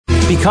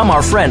Become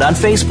our friend on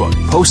Facebook.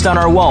 Post on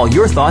our wall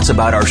your thoughts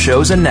about our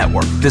shows and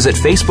network. Visit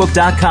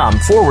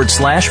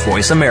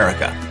facebook.com/Voice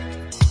America.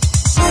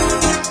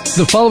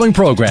 The following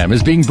program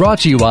is being brought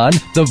to you on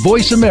the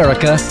Voice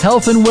America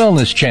Health and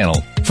Wellness Channel.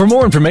 For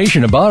more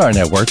information about our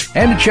network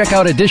and to check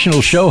out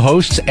additional show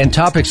hosts and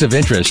topics of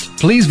interest,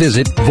 please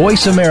visit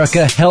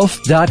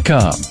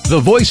voiceamericahealth.com. The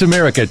Voice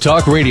America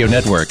Talk Radio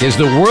Network is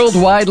the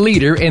worldwide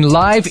leader in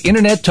live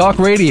Internet talk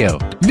radio.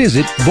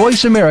 Visit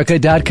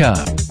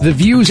voiceamerica.com. The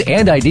views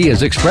and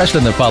ideas expressed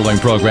in the following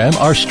program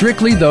are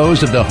strictly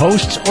those of the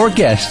hosts or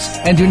guests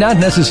and do not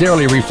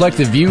necessarily reflect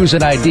the views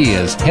and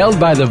ideas held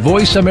by the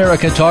Voice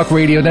America Talk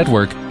Radio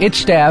Network, its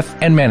staff,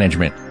 and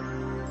management.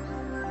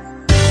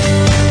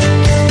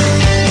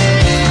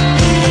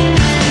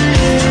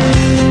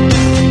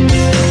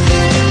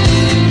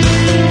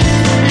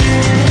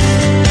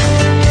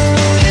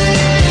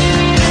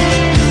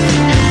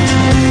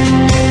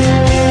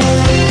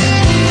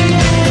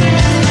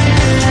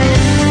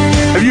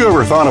 Have you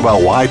ever thought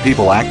about why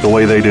people act the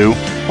way they do?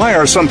 Why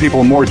are some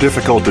people more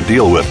difficult to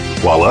deal with,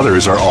 while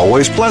others are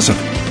always pleasant?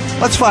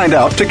 Let's find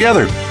out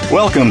together.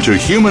 Welcome to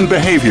Human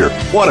Behavior.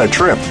 What a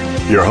trip.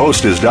 Your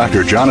host is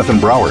Dr. Jonathan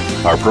Brower.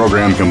 Our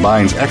program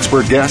combines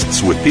expert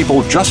guests with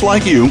people just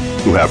like you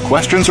who have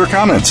questions or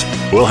comments.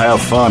 We'll have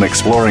fun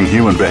exploring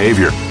human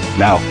behavior.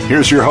 Now,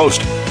 here's your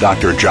host,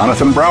 Dr.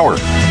 Jonathan Brower.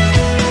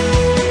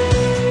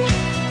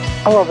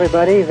 Hello,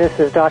 everybody. This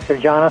is Dr.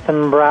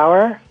 Jonathan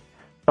Brower.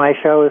 My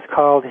show is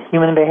called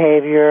Human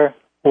Behavior,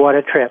 What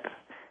a Trip.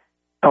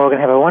 And we're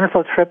going to have a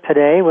wonderful trip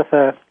today with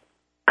a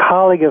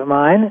colleague of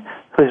mine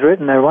who's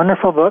written a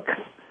wonderful book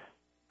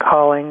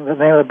the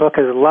name of the book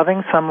is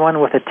Loving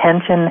Someone with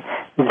Attention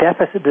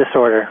Deficit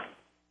Disorder,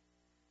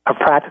 a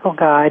practical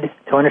guide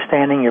to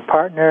understanding your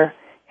partner,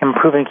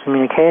 improving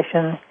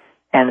communication,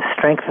 and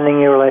strengthening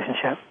your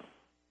relationship.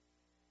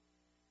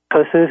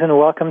 So, Susan,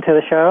 welcome to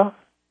the show.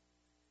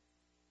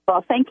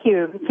 Well, thank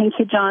you. Thank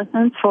you,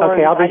 Jonathan, for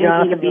Okay, I'll be inviting me to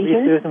Jonathan, you'll be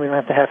here. Susan. We don't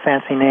have to have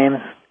fancy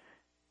names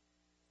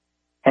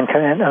and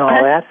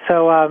all that.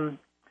 So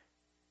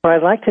what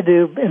I'd like to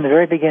do in the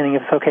very beginning,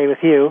 if it's okay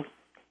with you,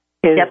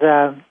 is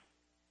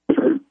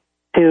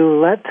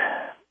to let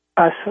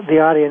us,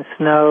 the audience,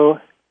 know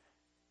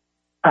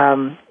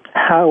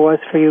how it was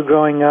for you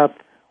growing up,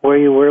 where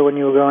you were when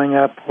you were growing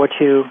up, what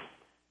you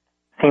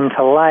seemed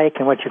to like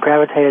and what you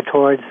gravitated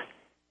towards,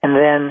 and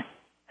then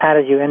how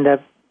did you end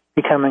up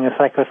becoming a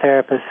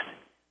psychotherapist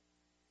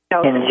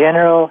in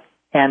general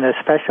and a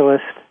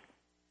specialist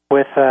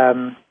with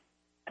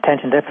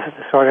attention deficit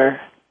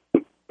disorder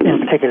in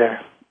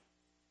particular.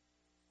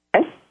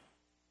 Okay.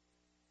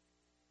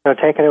 So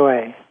take it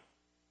away.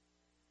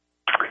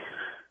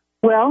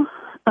 Well,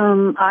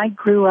 I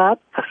grew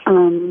up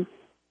in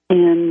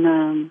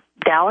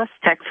Dallas,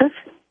 Texas.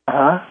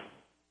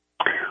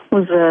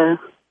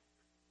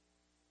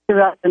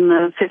 Grew up in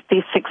the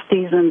 50s,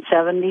 60s, and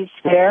 70s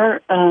there.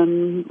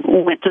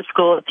 Went to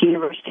school at the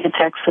University of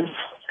Texas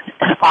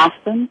in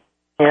Austin.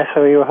 Yeah,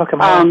 so you were hook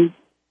 'em up.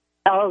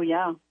 Oh,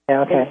 yeah.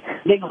 Yeah, okay.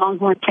 Big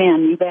Longhorn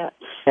fan, you bet.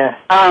 Yeah.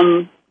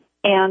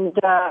 And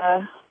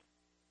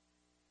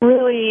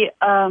really,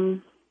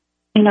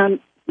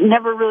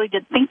 never really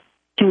did think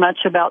too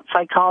much about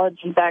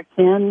psychology back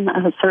then.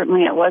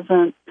 Certainly it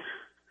wasn't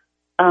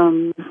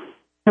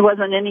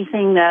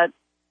anything that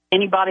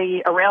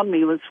anybody around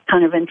me was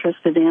kind of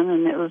interested in,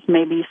 and it was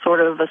maybe sort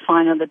of a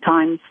sign of the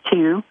times,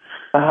 too.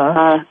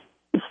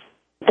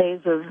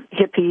 Days of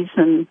hippies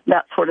and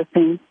that sort of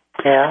thing.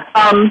 Yeah.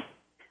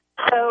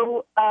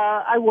 So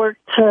I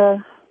worked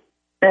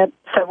at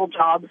several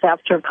jobs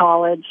after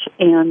college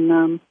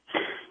and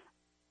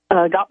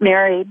got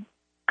married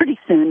pretty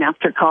soon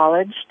after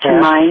college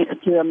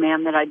to a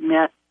man that I'd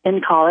met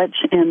in college,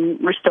 and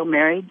we're still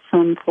married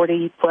some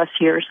 40-plus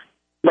years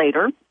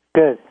later.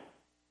 Good.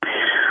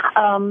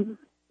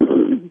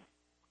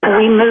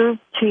 We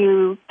moved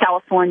to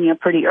California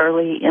pretty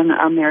early in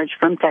our marriage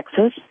from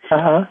Texas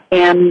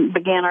and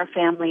began our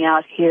family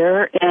out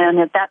here. And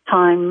at that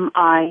time,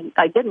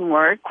 I didn't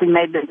work. We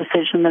made the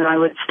decision that I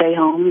would stay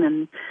home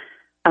and,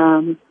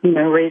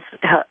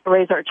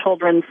 raise our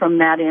children from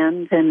that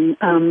end. And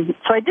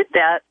so I did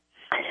that.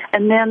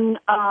 And then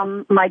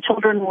my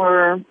children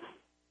were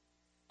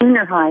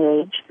junior high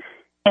age,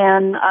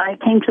 and I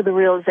came to the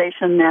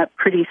realization that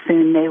pretty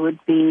soon they would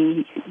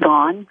be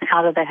gone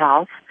out of the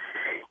house,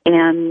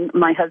 and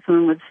my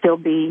husband would still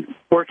be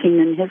working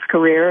in his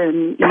career,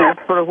 and,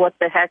 sort of what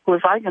the heck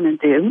was I going to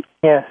do?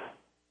 Yes.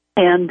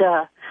 And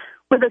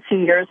with a few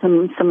years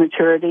and some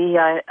maturity,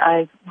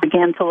 I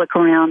began to look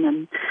around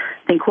and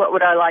think, what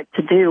would I like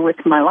to do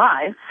with my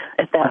life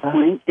at that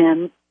point?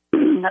 And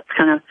that's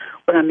kind of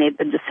when I made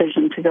the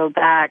decision to go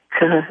back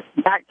to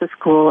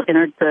school,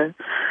 entered the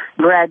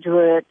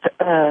graduate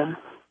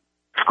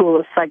School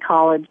of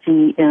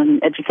Psychology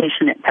and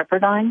Education at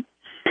Pepperdine.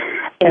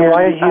 And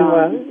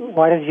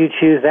why did you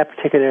choose that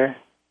particular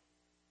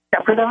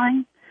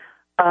Pepperdine?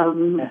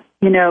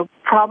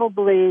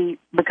 Probably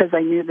because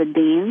I knew the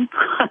dean.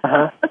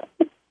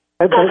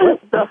 So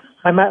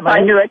I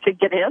knew I could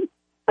get in.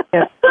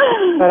 Yeah.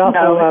 But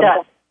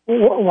also,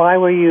 why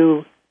were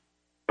you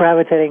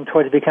gravitating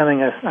towards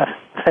becoming a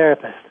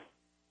therapist?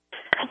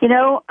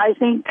 I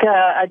think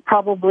I'd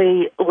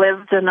probably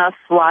lived enough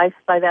life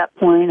by that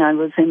point. I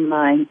was in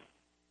my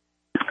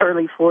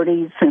early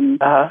 40s and,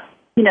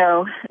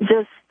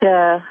 just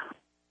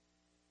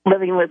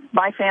living with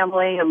my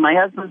family and my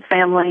husband's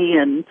family.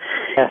 And,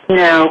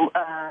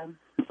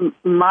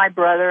 my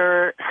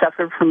brother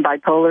suffered from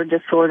bipolar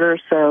disorder.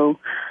 So,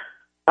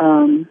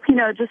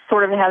 just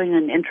sort of having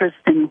an interest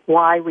in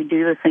why we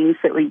do the things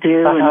that we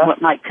do and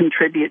what might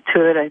contribute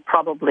to it, it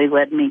probably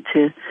led me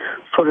to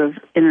sort of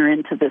enter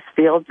into this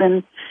field.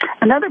 And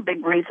another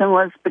big reason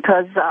was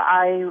because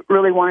I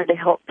really wanted to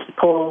help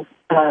people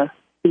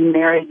be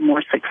married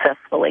more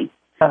successfully.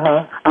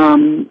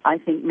 I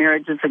think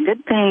marriage is a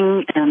good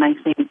thing, and I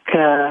think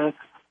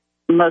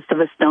most of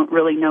us don't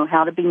really know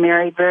how to be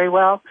married very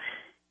well.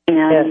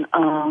 And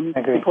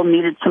people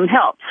needed some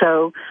help.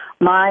 So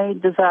my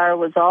desire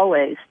was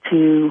always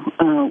to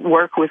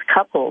work with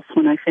couples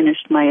when I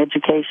finished my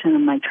education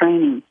and my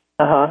training.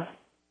 For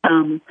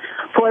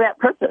that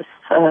purpose,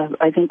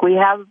 I think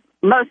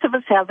most of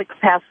us have the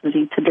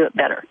capacity to do it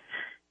better.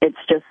 It's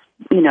just,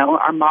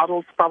 our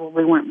models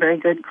probably weren't very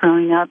good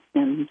growing up,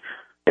 and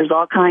there's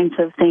all kinds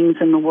of things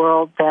in the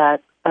world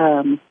that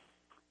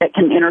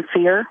can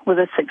interfere with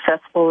a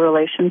successful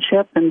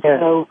relationship. And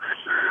so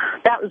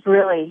that was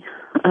really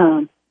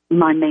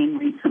my main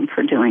reason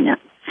for doing it.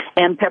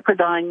 And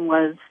Pepperdine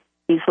was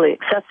easily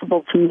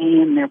accessible to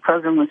me, and their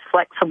program was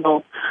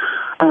flexible,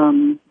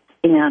 and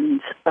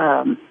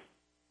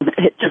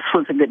it just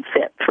was a good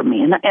fit for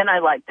me. And I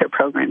liked their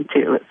program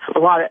too. It's a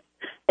lot of.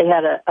 They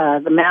had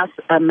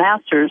a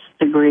master's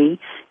degree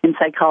in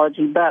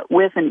psychology, but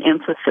with an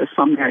emphasis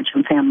on marriage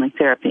and family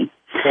therapy.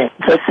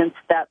 So since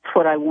that's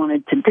what I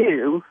wanted to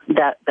do,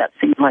 that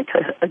seemed like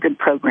a good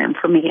program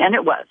for me, and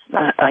it was.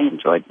 I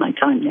enjoyed my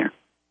time there.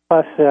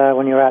 Plus,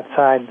 when you were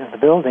outside the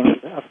building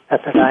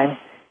at the time,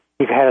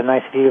 you had a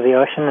nice view of the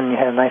ocean and you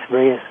had a nice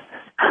breeze.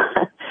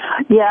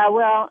 Yeah,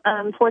 well,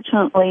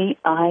 unfortunately,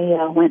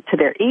 I went to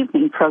their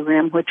evening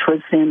program, which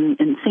was in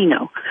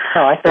Encino.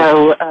 Oh, I see.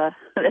 So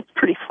that's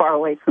pretty far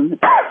away from the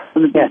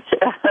beach.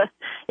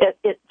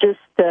 It just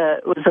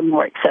was a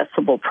more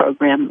accessible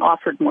program,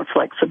 offered more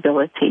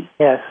flexibility.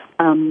 Yes.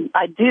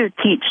 I do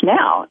teach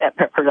now at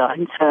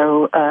Pepperdine,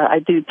 so I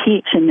do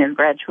teach in their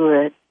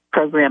graduate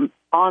program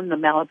on the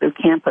Malibu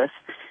campus.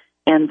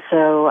 And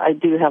so I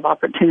do have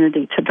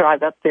opportunity to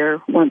drive up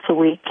there once a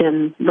week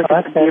and look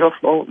at the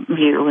beautiful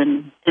view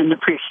and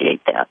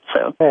appreciate that.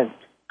 So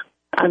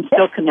I'm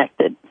still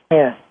connected.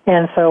 Yeah.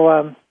 And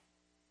so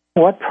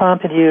what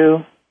prompted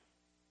you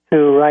to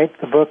write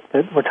the book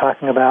that we're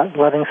talking about,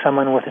 Loving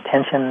Someone with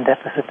Attention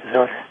Deficit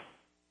Disorder?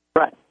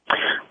 Right.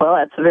 Well,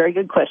 that's a very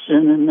good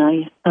question, and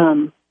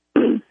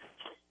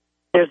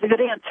there's a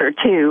good answer,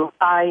 too.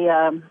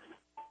 I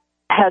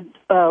had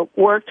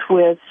worked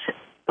with,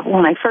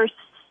 when I first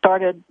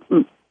started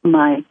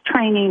my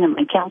training and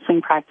my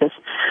counseling practice,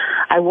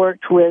 I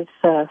worked with,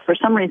 for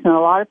some reason, a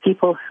lot of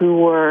people who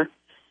were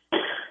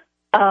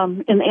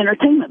in the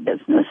entertainment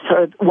business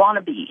or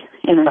wannabe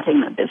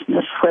entertainment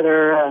business,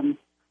 whether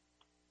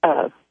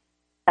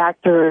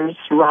actors,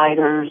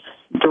 writers,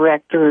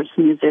 directors,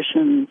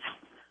 musicians,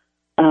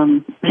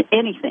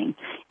 anything.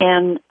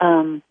 And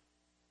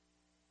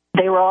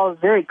they were all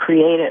very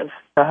creative,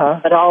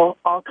 but all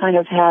kind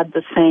of had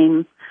the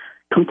same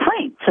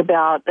complaints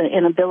about the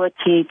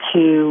inability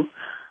to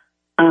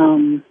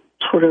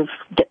sort of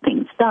get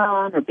things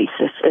done or be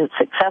as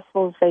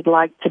successful as they'd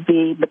like to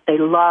be, but they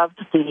loved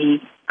the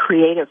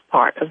creative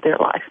part of their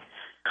life.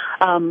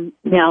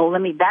 Now,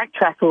 let me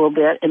backtrack a little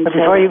bit. And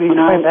before you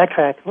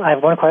backtrack, I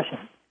have one question.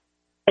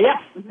 Yeah.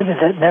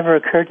 That never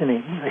occurred to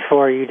me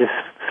before you just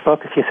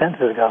spoke a few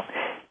sentences ago.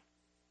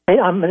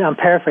 I'm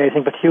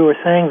paraphrasing, but you were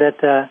saying that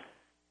there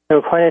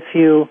were quite a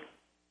few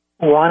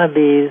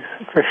wannabes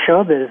for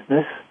show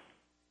business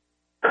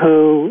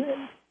who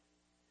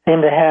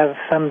seem to have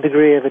some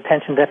degree of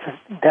attention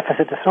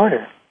deficit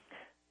disorder.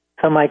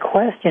 So my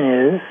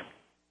question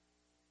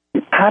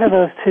is, how do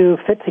those two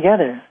fit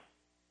together?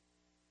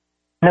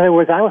 In other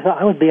words, I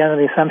would be under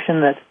the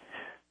assumption that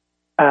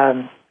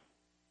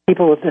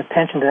people with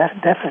attention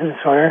deficit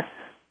disorder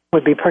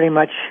would be pretty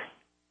much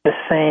the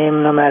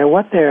same no matter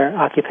what their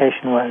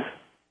occupation was.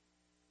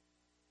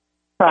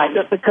 Right,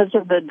 but because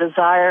of the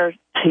desire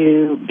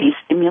to be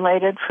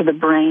stimulated, for the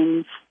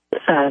brain's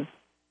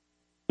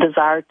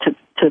desire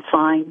to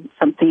find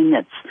something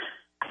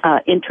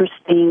that's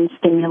interesting,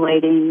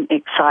 stimulating,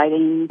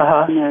 exciting.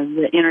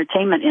 The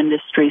entertainment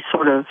industry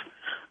sort of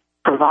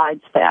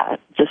provides that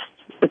just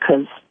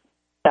because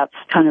that's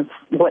kind of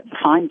what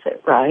defines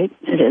it, right?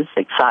 It is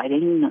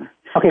exciting.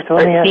 Okay, so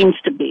it seems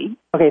to be.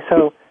 Okay,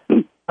 so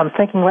I'm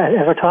thinking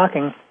as we're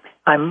talking,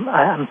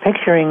 I'm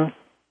picturing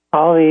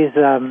all these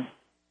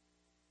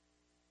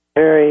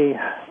very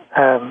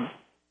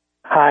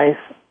high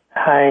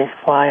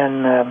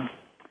flying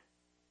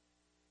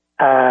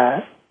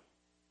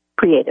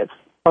creative.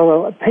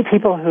 Well,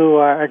 people who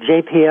are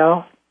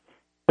JPL,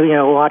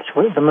 who watch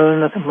the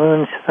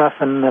moon stuff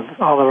and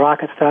all the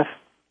rocket stuff.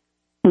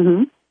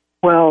 Mm-hmm.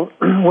 Well,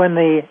 when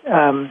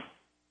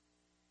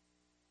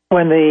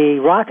the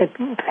rocket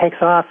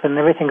takes off and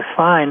everything's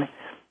fine,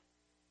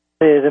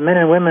 the men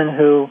and women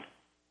who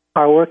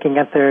are working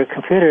at their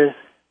computers,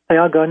 they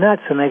all go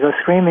nuts and they go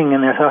screaming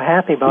and they're so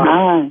happy about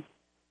it.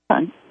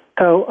 Fine.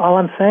 So all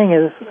I'm saying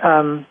is,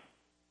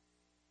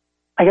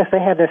 I guess they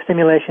had their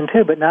stimulation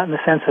too, but not in the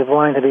sense of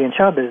wanting to be in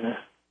show business.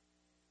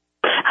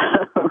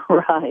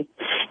 Right.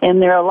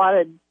 And there are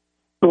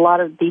a lot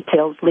of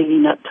details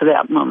leading up to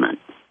that moment.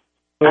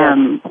 Yeah.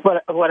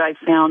 What I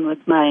found with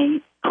my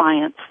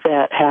clients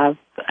that have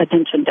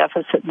attention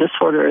deficit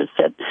disorder is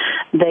that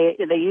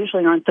they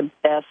usually aren't the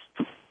best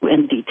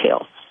in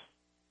details.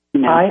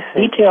 You know, I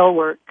see. Detail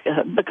work,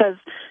 because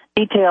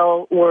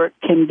detail work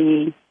can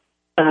be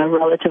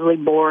relatively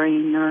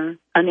boring or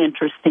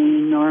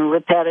uninteresting or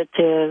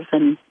repetitive,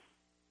 and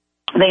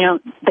they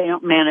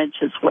don't manage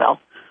as well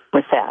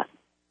with that.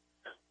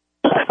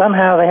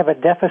 Somehow they have a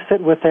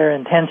deficit with their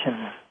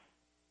intentions.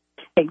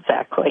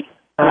 Exactly.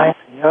 I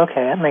see. Okay,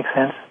 that makes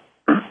sense.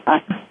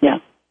 Yeah.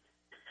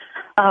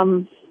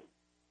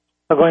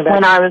 So going back,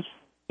 when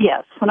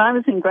I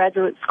was in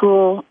graduate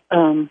school,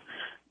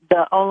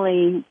 the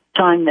only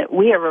time that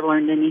we ever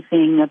learned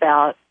anything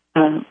about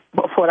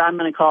what I'm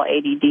going to call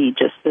ADD,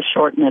 just to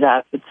shorten it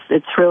up,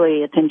 it's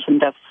really attention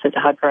deficit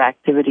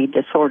hyperactivity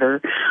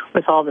disorder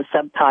with all the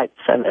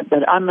subtypes of it.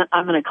 But I'm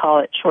going to call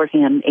it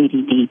shorthand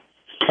ADD.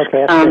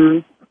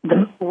 Okay.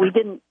 We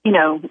didn't,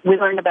 we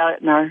learned about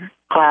it in our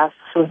class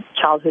with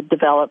childhood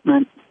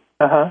development.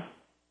 Uh-huh.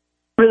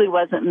 Really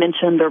wasn't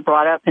mentioned or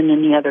brought up in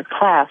any other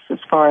class as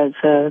far as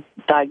a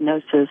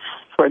diagnosis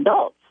for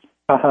adults.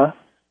 Uh-huh.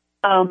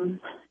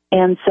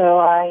 And so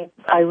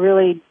I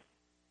really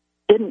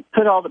didn't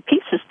put all the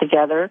pieces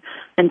together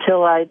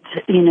until I'd,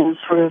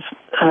 sort of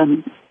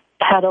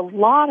had a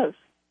lot of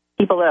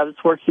people that I was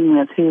working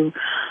with who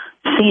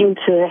seemed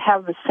to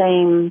have the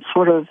same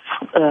sort of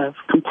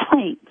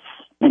complaints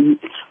and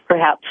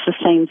perhaps the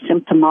same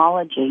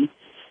symptomology.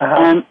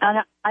 Uh-huh.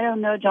 And I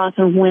don't know,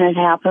 Jonathan, when it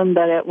happened,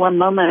 but at one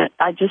moment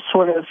I just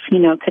sort of,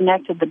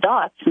 connected the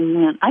dots and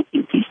went, I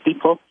think these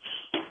people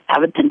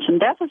have attention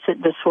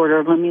deficit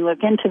disorder. Let me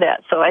look into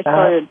that. So I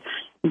started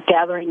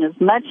gathering as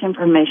much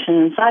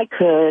information as I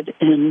could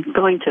and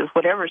going to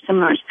whatever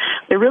seminars.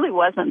 There really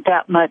wasn't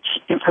that much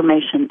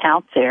information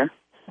out there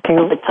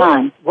at the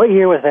time. What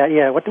year was that?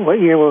 Yeah, what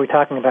year were we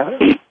talking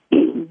about?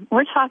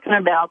 We're talking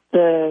about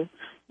the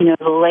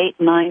late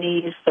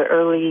 90s, the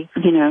early,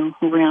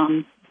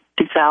 around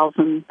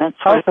 2000, that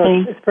sort of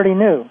thing. It's pretty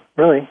new,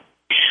 really.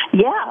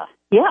 Yeah.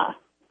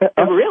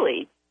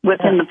 Really,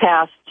 within the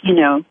past, 8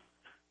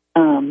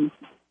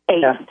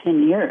 to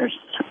 10 years.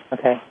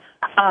 Okay.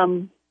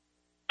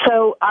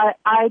 So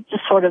I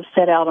just sort of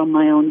set out on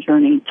my own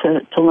journey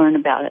to learn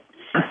about it.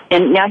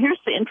 And now here's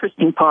the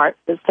interesting part,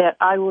 is that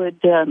I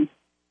would go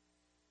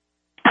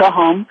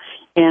home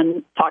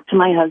and talk to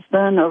my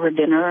husband over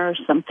dinner or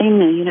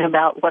something,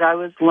 about what I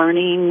was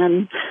learning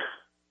and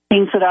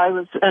things that I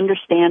was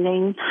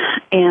understanding.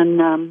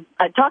 And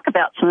I'd talk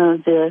about some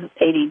of the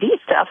ADD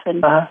stuff,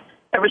 and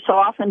every so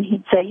often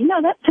he'd say,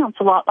 that sounds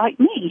a lot like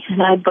me.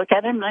 And I'd look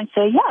at him and I'd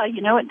say, yeah,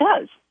 it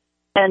does.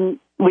 And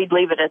we'd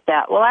leave it at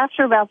that. Well,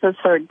 after about the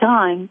third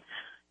time,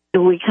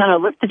 we kind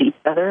of looked at each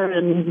other,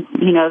 and,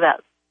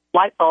 that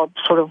light bulb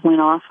sort of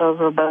went off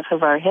over both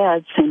of our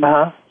heads. And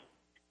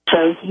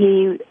so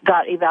he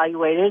got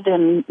evaluated,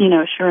 and,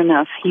 sure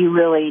enough, he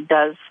really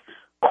does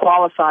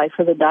qualify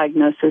for the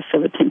diagnosis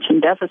of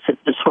attention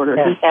deficit disorder.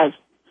 Yes. He has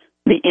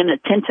the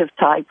inattentive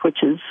type,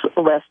 which is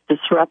less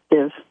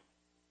disruptive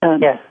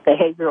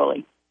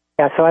behaviorally.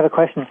 Yeah, so I have a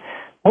question.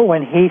 Well,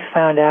 when he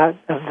found out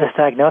of this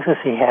diagnosis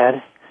he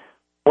had,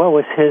 what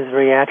was his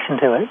reaction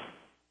to it?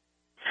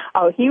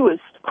 Oh, he was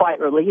quite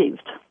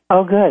relieved.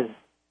 Oh, good.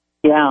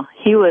 Yeah,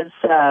 he was.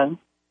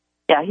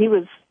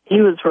 He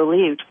was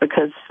relieved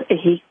because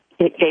it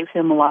gave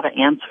him a lot of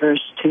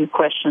answers to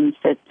questions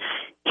that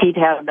he'd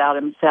had about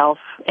himself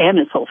and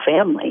his whole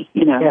family.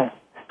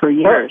 For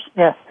years.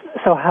 Yeah.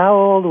 So how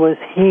old was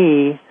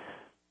he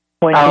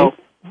when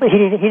he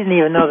didn't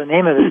even know the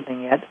name of this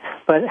thing yet?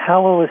 But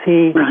how old was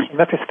he in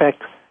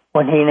retrospect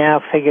when he now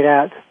figured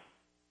out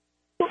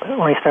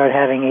when he started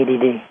having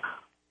ADD?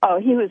 Oh,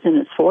 he was in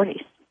his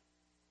 40s.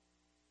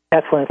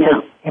 That's when it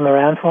came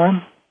around for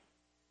him?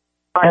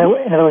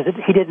 In other words,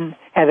 he didn't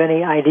have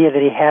any idea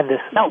that he had this?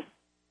 No.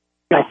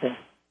 I see.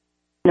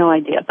 No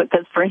idea,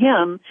 because for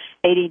him,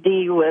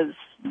 ADD was,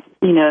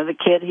 the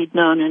kid he'd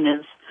known in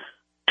his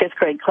fifth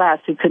grade class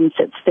who couldn't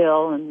sit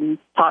still and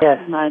talk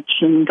too much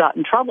and got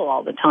in trouble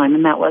all the time,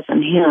 and that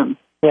wasn't him.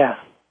 Yeah.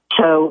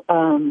 So,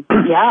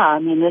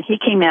 he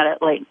came at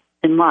it late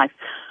in life.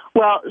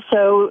 Well,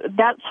 so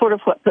that's sort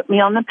of what put me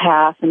on the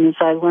path, and as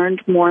I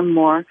learned more and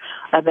more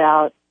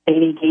about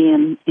ADD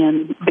and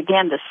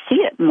began to see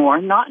it more,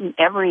 not in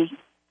every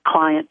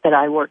client that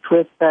I worked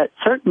with, but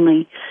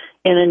certainly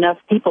in enough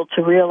people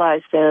to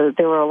realize that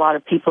there were a lot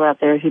of people out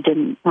there who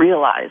didn't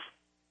realize,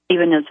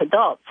 even as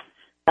adults.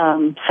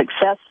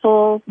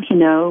 Successful,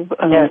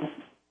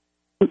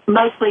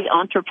 mostly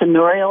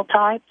entrepreneurial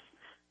types,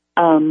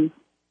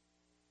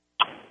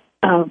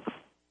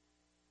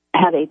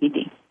 had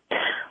ADD.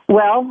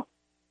 Well,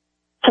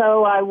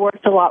 so I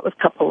worked a lot with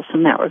couples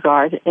in that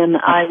regard, and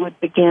I would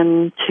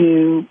begin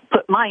to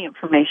put my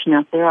information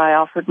out there. I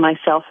offered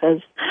myself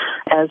as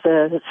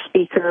a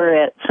speaker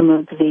at some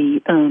of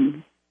the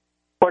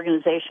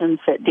organizations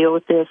that deal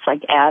with this,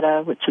 like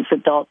ADA, which is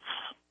Adults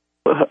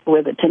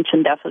with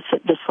Attention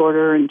Deficit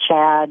Disorder, and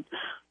CHAD,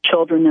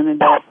 Children and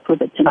Adults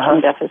with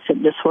Attention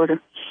Deficit Disorder.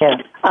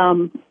 Yeah.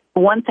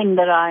 One thing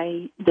that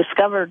I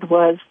discovered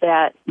was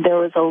that there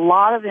was a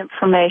lot of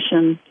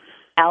information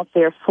out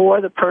there for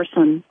the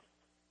person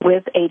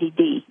with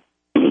ADD,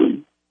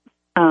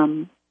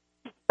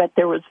 but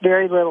there was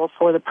very little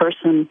for the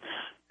person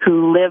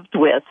who lived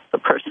with the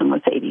person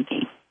with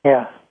ADD.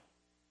 Yeah.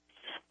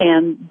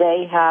 And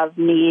they have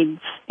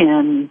needs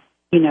and,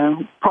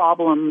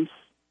 problems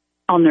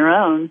on their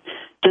own,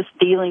 just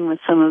dealing with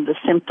some of the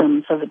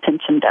symptoms of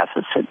attention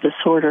deficit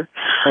disorder.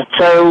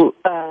 So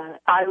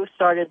I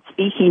started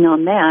speaking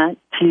on that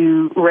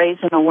to raise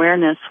an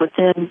awareness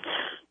within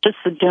just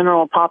the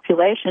general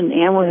population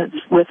and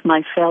with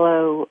my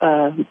fellow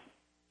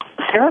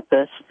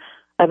therapists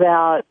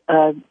about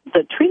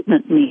the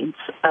treatment needs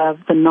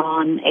of the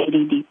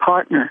non-ADD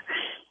partner.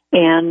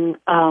 And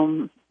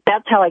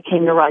that's how I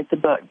came to write the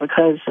book,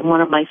 because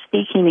one of my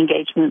speaking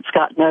engagements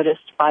got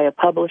noticed by a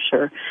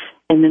publisher,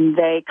 and then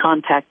they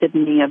contacted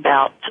me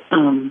about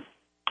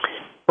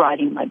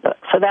writing my book.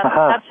 So that's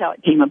how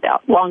it came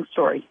about. Long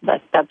story,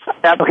 but that's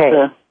okay.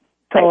 The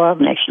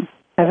explanation.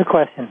 I have a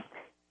question.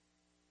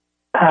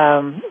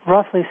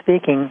 Roughly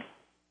speaking,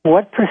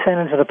 what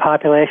percentage of the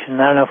population,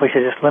 I don't know if we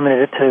should just limit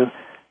it to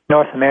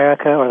North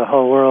America or the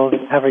whole world,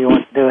 however you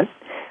want to do it,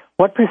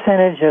 what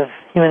percentage of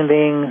human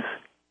beings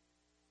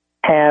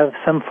have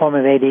some form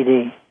of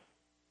ADD?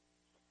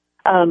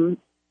 I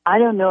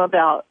don't know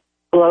about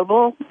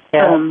global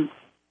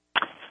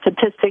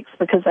statistics,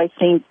 because I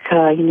think,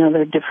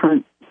 there are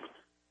different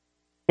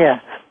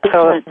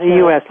so the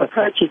U.S.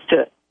 approaches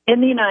to it.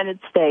 In the United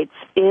States,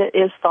 it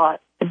is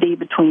thought to be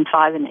between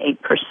 5 and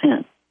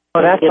 8%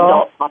 of the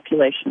adult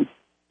population,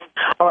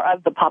 or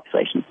of the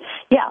population.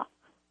 Yeah.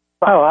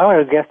 Oh, I would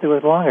have guessed it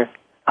was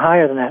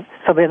higher than that.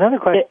 So another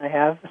question I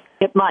have.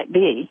 It might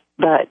be,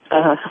 but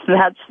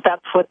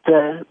that's what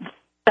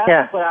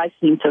what I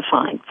seem to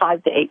find,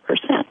 5 to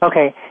 8%.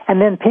 Okay,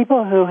 and then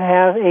people who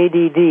have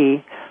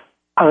ADD,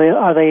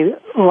 are they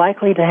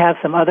likely to have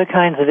some other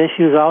kinds of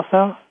issues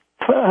also?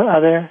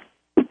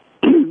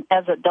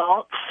 As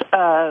adults,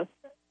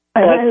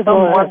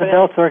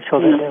 adults or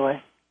children,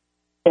 anyway.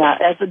 Yeah,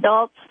 as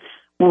adults,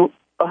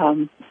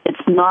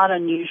 it's not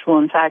unusual.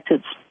 In fact,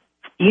 it's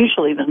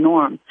usually the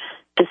norm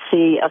to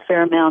see a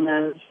fair amount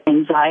of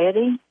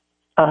anxiety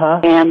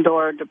and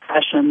or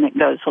depression that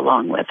goes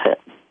along with it.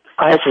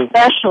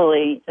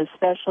 Especially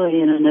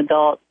in an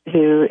adult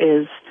who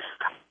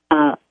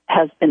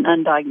has been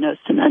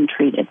undiagnosed and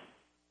untreated.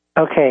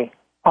 Okay.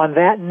 On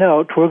that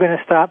note, we're going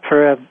to stop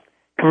for a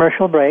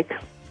commercial break.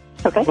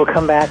 Okay. We'll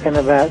come back in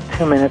about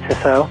 2 minutes or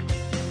so,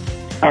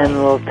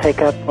 and we'll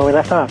take up where we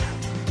left off.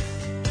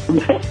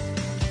 Okay.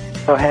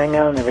 So hang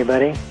on,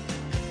 everybody.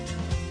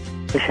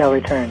 We shall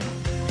return.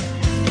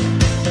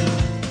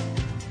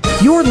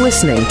 You're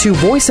listening to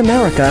Voice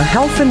America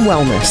Health and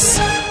Wellness.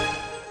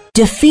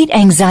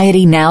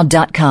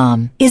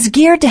 DefeatAnxietyNow.com is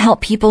geared to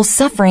help people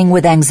suffering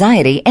with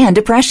anxiety and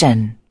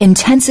depression.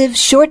 Intensive,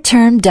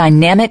 short-term,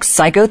 dynamic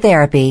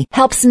psychotherapy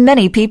helps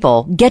many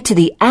people get to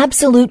the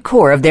absolute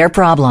core of their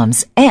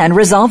problems and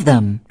resolve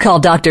them. Call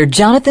Dr.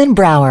 Jonathan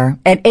Brower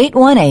at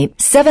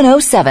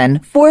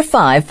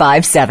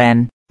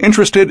 818-707-4557.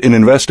 Interested in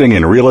investing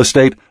in real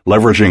estate,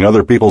 leveraging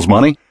other people's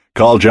money?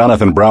 Call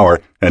Jonathan Brower,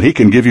 and he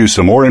can give you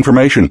some more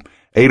information.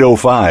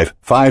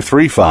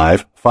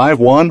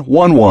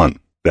 805-535-5111.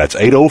 That's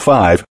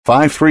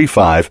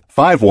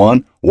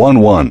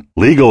 805-535-5111.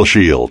 Legal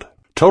Shield.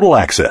 Total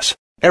access.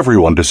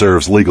 Everyone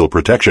deserves legal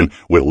protection.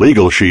 With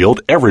Legal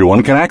Shield,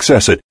 everyone can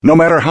access it, no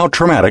matter how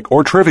traumatic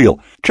or trivial.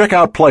 Check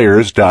out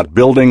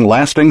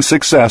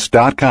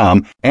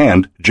players.buildinglastingsuccess.com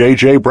and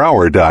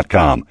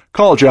jjbrower.com.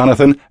 Call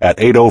Jonathan at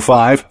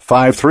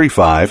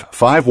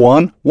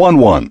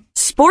 805-535-5111.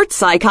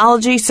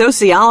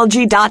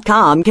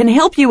 SportsPsychologySociology.com can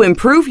help you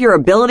improve your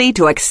ability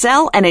to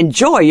excel and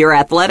enjoy your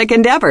athletic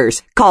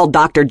endeavors. Call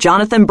Dr.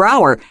 Jonathan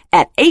Brower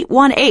at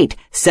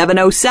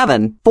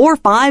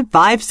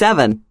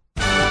 818-707-4557.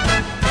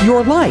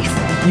 Your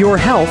life, your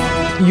health,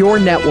 your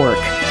network.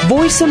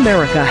 Voice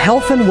America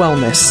Health and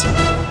Wellness.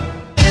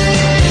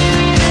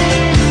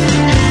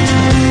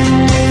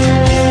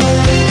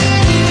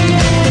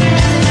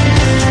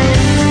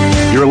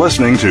 You're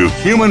listening to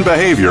Human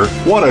Behavior,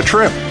 What a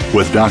Trip,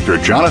 with Dr.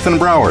 Jonathan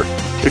Brower.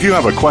 If you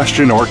have a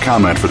question or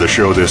comment for the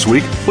show this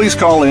week, please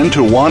call in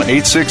to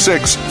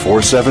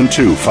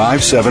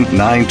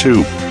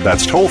 1-866-472-5792.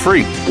 That's toll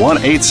free,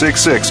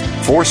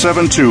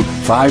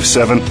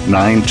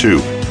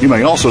 1-866-472-5792. You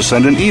may also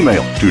send an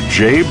email to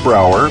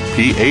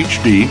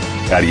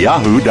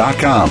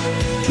jbrowerphd@yahoo.com.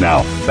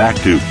 Now, back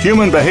to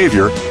Human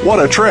Behavior, What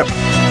a Trip.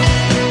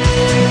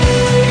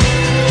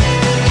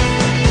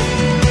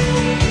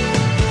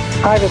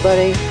 Hi,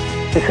 everybody.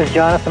 This is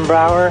Jonathan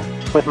Brower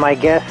with my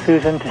guest,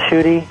 Susan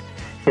Tschudi.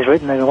 She's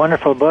written a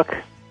wonderful book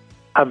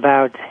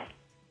about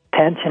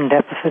attention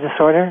deficit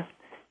disorder.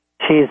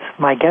 She's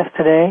my guest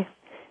today.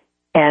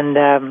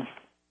 And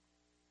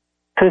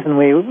Susan,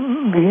 we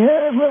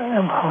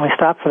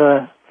stopped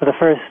for the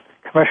first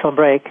commercial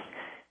break.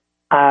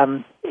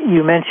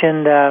 You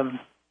mentioned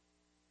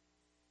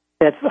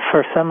that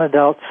for some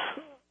adults,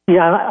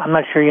 I'm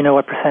not sure you know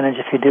what percentage.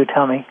 If you do,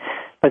 tell me.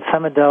 But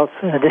some adults,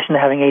 in addition to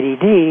having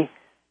ADD,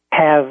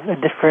 have a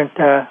different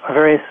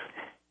various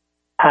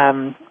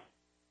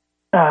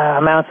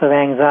amounts of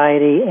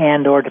anxiety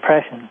and or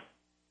depression.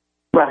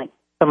 Right.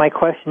 So my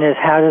question is,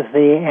 how does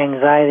the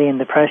anxiety and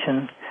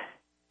depression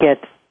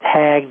get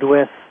tagged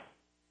with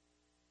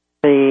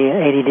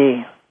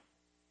the ADD?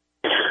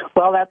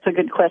 Well, that's a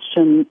good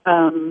question.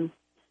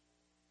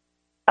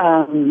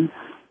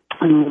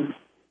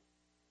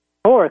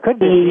 Or it could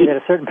be that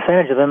a certain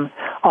percentage of them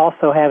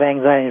also have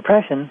anxiety and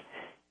depression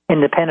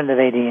independent of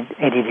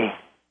ADD.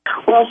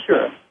 Well,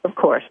 sure, of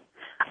course.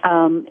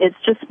 It's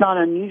just not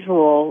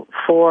unusual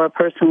for a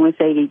person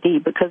with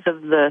ADD because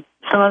of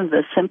some of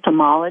the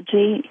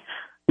symptomology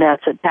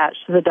that's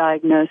attached to the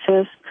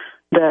diagnosis,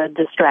 the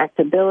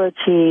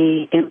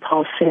distractibility,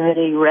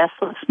 impulsivity,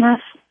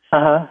 restlessness.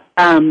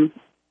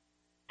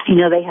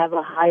 They have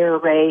a higher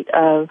rate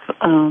of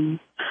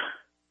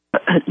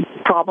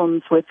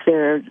problems with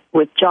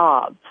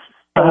jobs,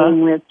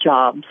 staying with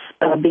jobs,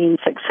 being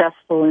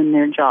successful in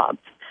their jobs.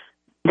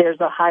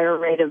 There's a higher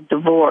rate of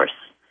divorce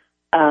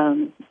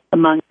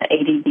among the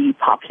ADD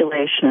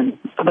population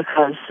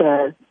because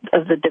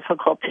of the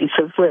difficulties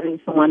of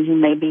living someone who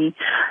may be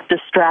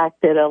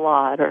distracted a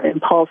lot or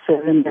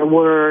impulsive in their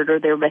word or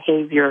their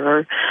behavior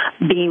or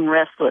being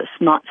restless,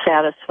 not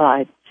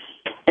satisfied.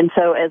 And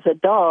so as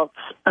adults,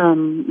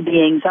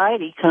 the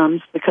anxiety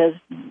comes because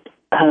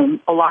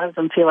a lot of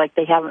them feel like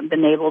they haven't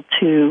been able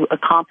to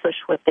accomplish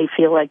what they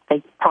feel like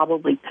they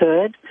probably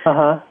could.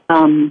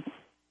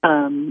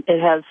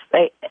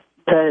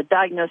 The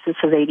diagnosis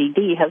of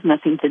ADD has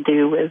nothing to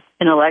do with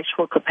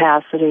intellectual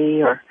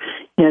capacity or,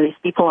 these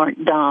people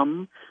aren't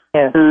dumb.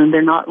 Yeah.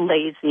 They're not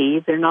lazy.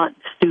 They're not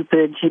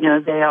stupid. They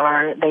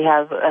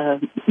have a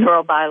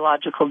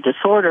neurobiological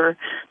disorder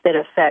that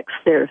affects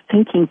their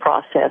thinking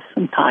process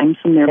sometimes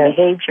and their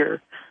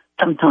behavior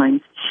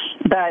sometimes.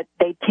 But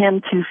they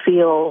tend to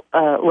feel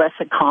less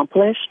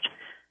accomplished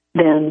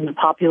than the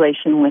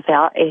population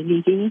without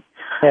ADD.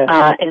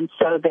 And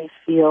so they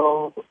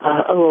feel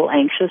a little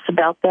anxious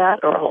about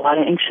that, or a lot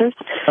anxious.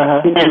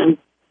 And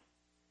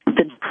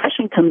the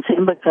depression comes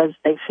in because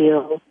they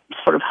feel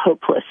sort of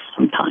hopeless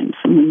sometimes.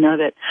 And we know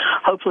that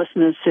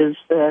hopelessness is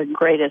the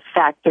greatest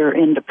factor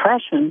in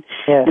depression.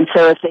 And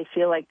so if they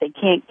feel like they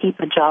can't keep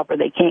a job or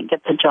they can't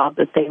get the job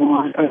that they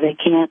want or they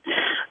can't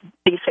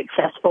be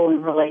successful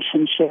in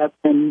relationship,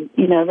 then,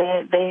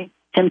 they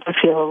tend to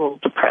feel a little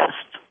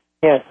depressed.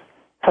 Yes.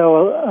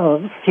 So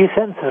a few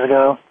sentences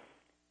ago,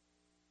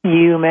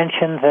 you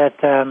mentioned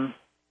that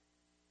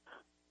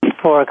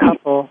for a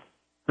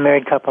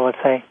married couple, let's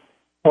say,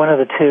 one of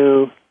the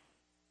two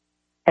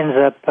ends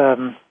up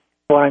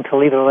wanting to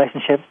leave the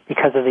relationship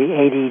because of the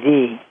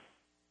ADD.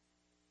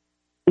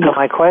 So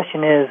my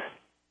question is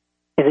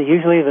it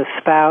usually the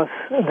spouse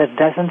that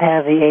doesn't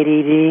have the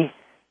ADD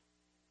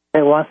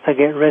that wants to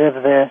get rid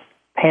of the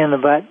pain in the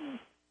butt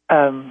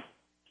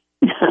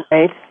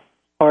mate?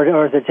 Or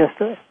is it just...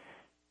 it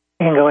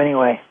can go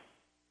anyway?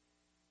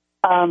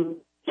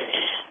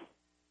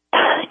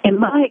 In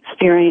my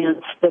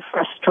experience, the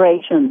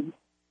frustration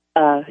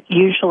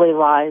usually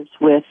lies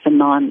with the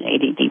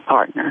non-ADD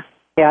partner.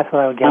 Yeah, that's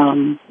what I would guess.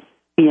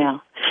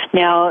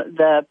 Now,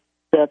 the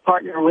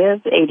partner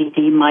with ADD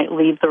might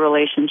leave the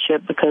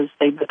relationship because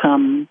they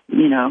become,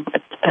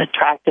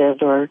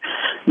 attracted or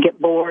get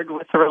bored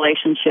with the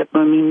relationship.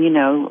 I mean,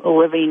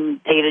 living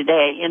day to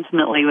day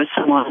intimately with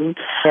someone.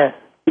 Yes.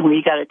 Where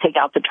you got to take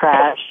out the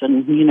trash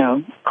and,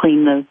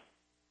 clean the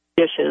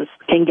dishes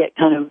can get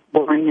kind of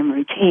boring and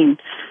routine.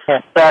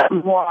 Yeah. But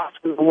more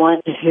often the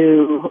one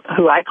who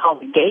I call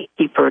the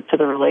gatekeeper to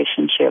the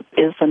relationship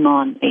is the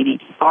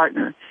non-ADD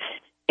partner.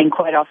 And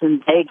quite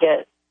often they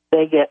get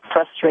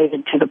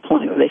frustrated to the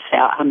point where they say,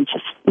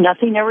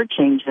 nothing ever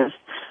changes.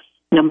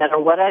 No matter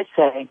what I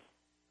say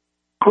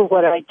or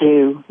what I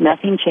do,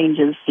 nothing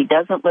changes. He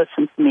doesn't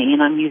listen to me,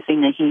 and I'm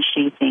using the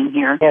he-she thing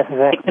here. Yes,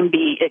 exactly.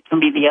 It can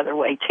be the other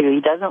way, too. He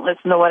doesn't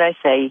listen to what I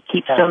say. He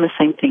keeps doing the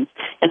same thing,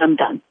 and I'm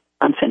done.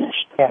 I'm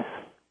finished. Yes.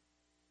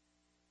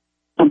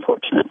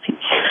 Unfortunately.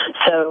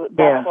 So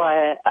that's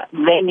why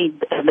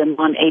the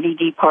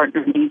non-ADD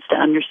partner needs to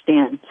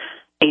understand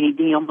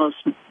ADD almost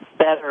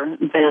better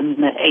than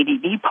the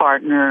ADD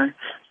partner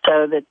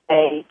so that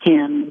they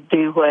can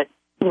do what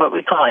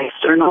we call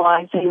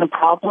externalizing the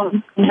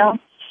problem,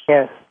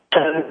 Yes.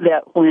 So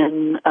that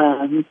when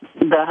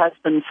the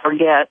husband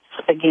forgets,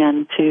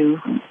 again, to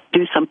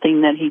do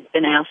something that he's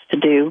been asked to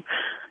do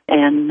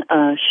and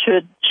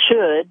should,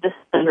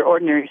 under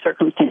ordinary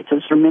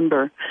circumstances,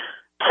 remember,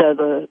 so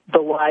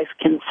the wife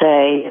can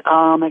say,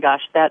 oh, my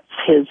gosh, that's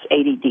his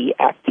ADD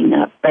acting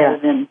up, rather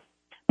than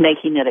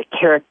making it a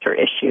character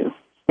issue.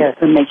 Yes.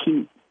 And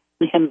making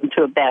him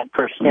into a bad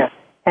person. Yes.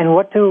 And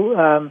what do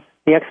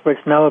the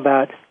experts know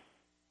about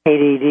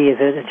ADD? Is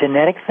it a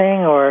genetic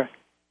thing, or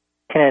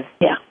can it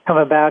come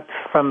about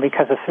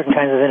because of certain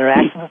kinds of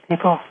interactions with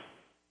people?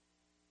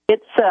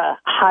 It's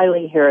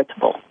highly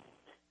heritable.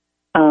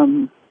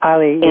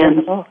 Highly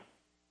irritable?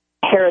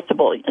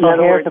 Heritable. In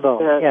other heritable,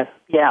 words, yes.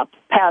 Yeah,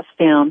 passed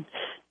down.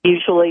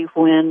 Usually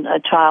when a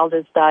child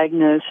is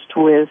diagnosed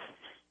with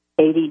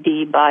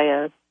ADD by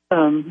a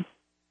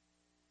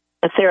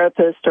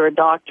therapist or a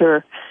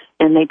doctor,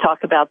 and they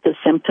talk about the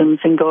symptoms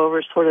and go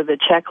over sort of the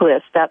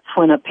checklist, that's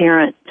when a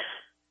parent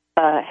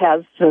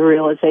has the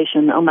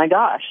realization, oh my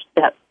gosh,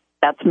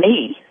 that's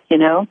me,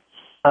 or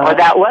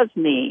that was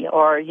me,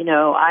 or,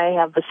 I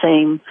have the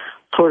same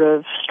sort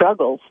of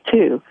struggles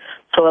too.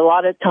 So a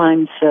lot of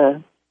times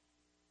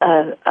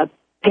a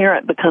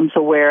parent becomes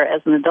aware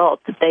as an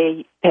adult that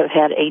they have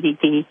had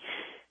ADD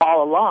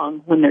all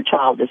along when their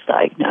child is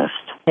diagnosed.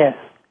 Yes.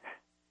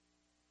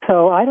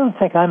 So I don't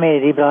think I'm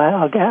ADD, but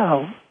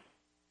I'll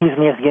use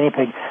me as a guinea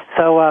pig.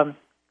 So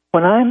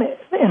when I'm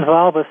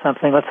involved with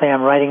something, let's say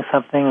I'm writing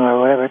something or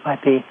whatever it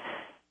might be,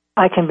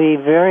 I can be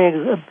very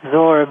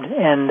absorbed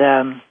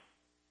and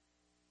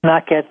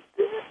not get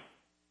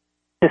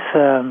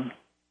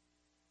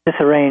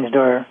disarranged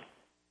or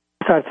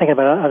start thinking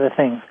about other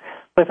things.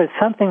 But if it's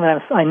something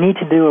that I need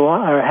to do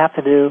or have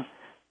to do,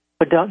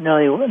 but don't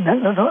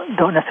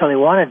necessarily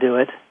want to do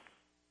it,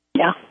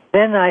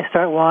 then I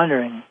start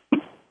wandering.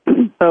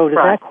 So does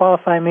that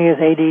qualify me as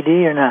ADD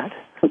or not?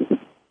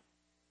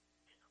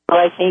 Well,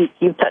 I think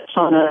you've touched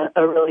on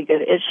a really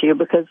good issue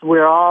because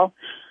we're all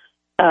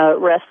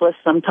restless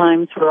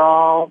sometimes. We're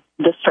all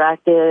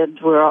distracted.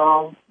 We're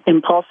all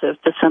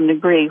impulsive to some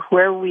degree.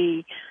 Where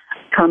we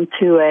come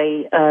to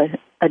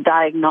a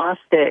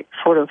diagnostic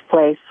sort of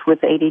place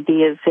with ADD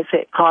is if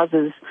it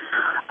causes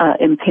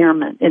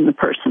impairment in the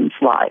person's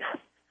life.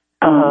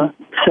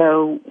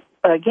 So,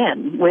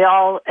 again, we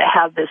all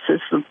have this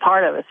as a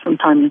part of us from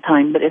time to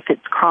time, but if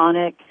it's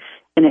chronic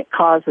and it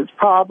causes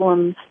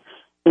problems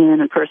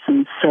in a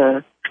person's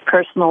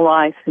personal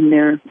life and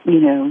their,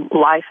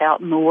 life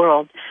out in the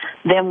world,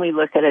 then we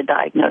look at a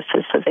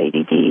diagnosis of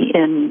ADD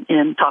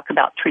and talk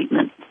about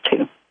treatment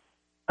too.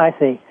 I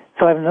see.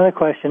 So I have another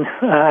question.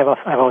 I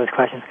have all these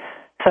questions.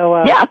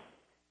 So,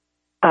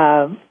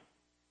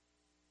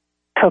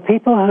 so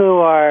people who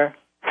are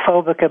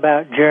phobic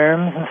about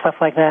germs and stuff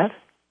like that,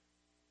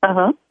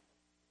 does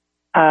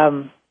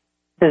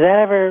that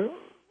ever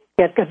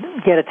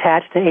get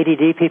attached to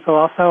ADD people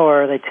also,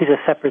 or are they two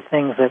just separate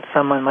things that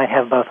someone might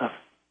have both of?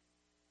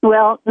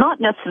 Well, not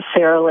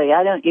necessarily.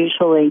 I don't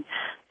usually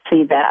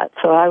see that,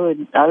 so I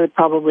would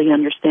probably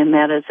understand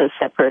that as a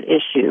separate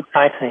issue.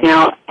 I see.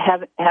 Now,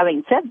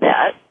 having said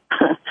that,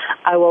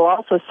 I will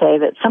also say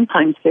that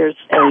sometimes there's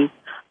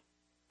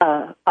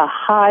a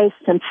high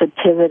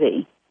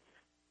sensitivity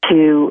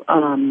to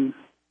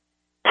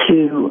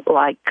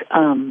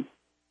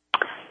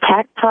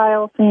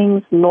tactile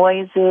things,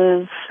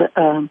 noises.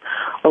 A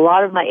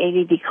lot of my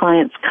ADD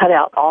clients cut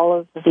out all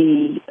of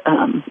the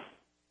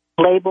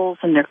labels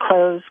in their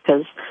clothes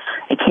because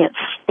they can't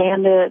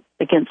stand it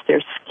against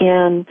their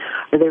skin,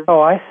 or they're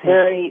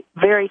very,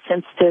 very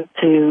sensitive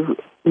to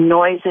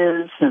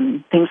noises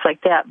and things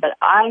like that. But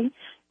I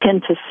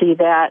tend to see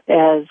that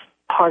as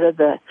part of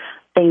the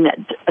thing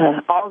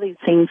that all these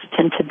things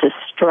tend to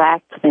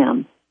distract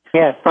them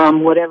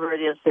from whatever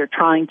it is they're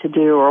trying to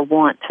do or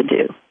want to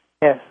do.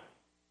 Yes.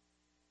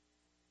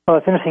 Well,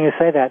 it's interesting you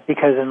say that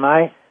because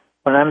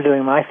when I'm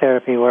doing my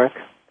therapy work,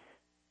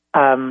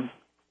 I'm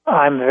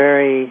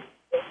very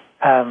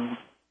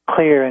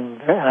clear,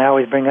 and I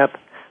always bring up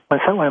when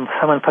someone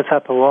puts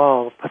up a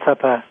wall, puts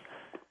up a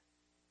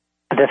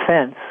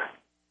defense.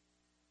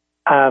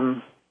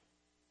 The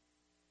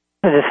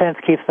defense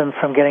keeps them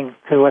from getting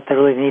to what they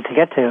really need to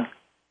get to.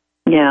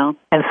 Yeah.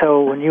 And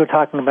so when you were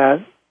talking about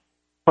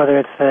whether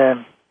it's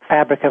the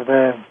fabric of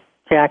the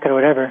jacket or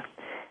whatever,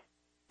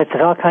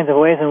 there's all kinds of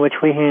ways in which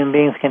we human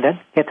beings can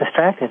get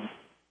distracted.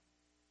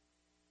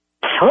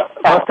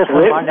 Most of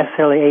them aren't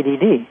necessarily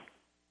ADD.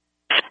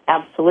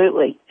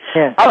 Absolutely.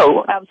 Yeah.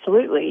 Oh,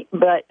 absolutely.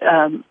 But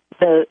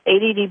the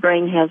ADD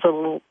brain has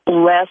a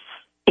less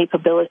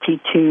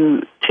capability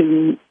to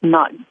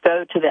not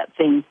go to that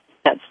thing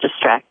that's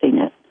distracting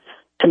it,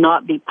 to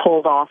not be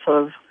pulled off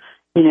of,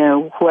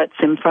 what's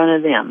in front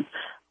of them,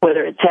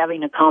 whether it's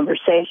having a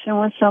conversation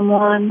with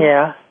someone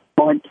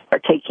or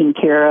taking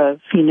care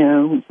of,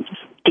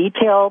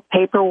 detail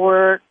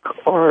paperwork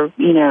or,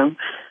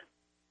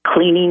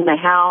 cleaning the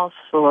house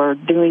or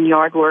doing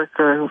yard work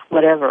or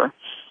whatever.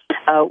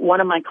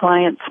 One of my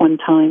clients one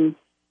time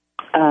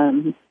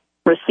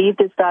received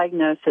his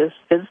diagnosis,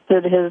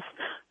 visited his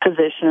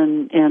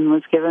physician, and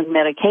was given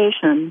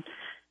medication.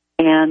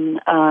 And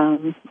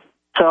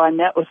so I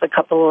met with a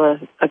couple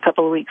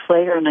of weeks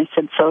later, and I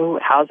said, "So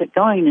how's it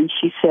going?" And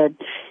she said,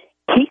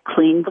 "He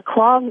cleaned the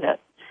closet."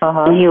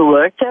 And he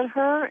looked at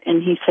her,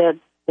 and he said,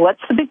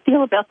 "What's the big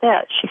deal about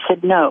that?" She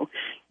said, "No,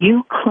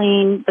 you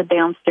cleaned the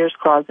downstairs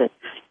closet.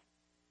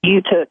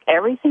 You took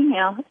everything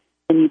out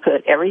and you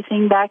put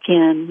everything back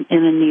in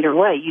a neater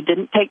way. You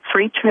didn't take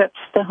 3 trips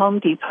to Home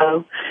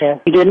Depot. Yeah.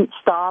 You didn't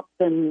stop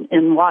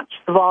and watch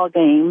the ball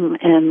game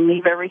and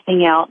leave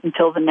everything out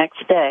until the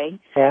next day.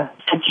 Yeah.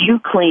 And you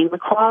clean the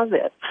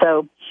closet.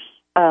 So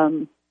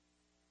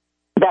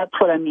that's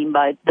what I mean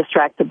by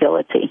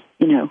distractibility.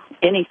 You know,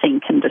 anything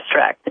can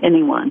distract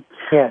anyone.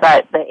 Yeah.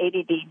 But the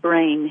ADD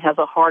brain has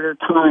a harder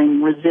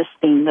time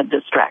resisting the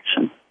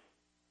distraction.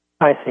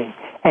 I see.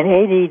 And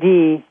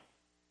ADD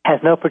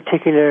has no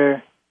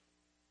particular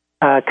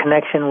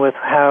connection with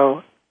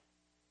how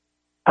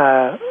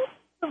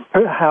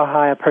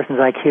high a person's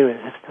IQ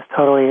is. It's just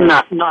totally...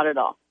 Not at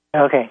all.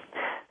 Okay.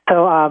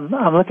 So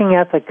I'm looking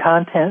at the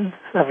contents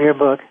of your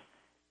book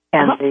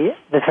and the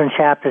different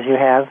chapters you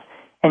have.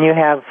 And you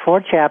have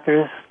 4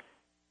 chapters,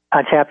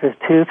 chapters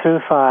 2 through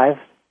 5,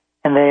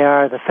 and they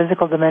are the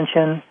physical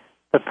dimension,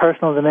 the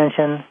personal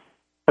dimension,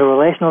 the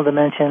relational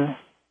dimension,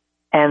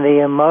 and the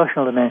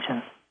emotional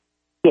dimension.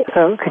 Yes.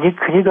 So could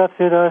you go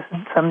through those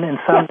in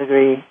some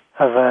degree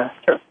of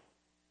Sure.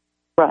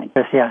 Right.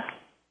 This, yeah.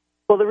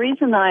 Well, the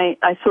reason I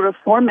sort of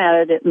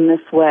formatted it in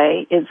this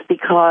way is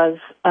because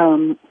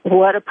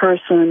what a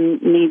person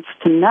needs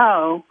to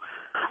know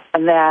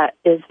that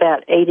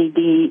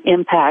ADD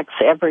impacts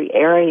every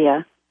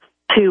area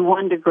to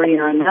one degree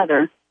or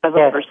another of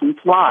a person's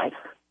life.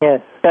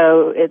 Yes.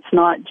 So it's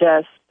not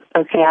just,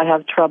 okay, I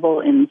have trouble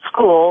in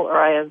school or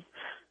I have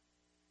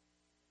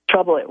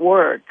trouble at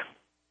work.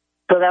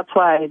 So that's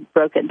why I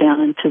broke it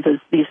down into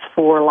these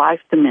 4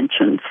 life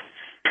dimensions.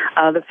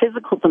 The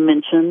physical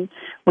dimension,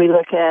 we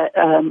look at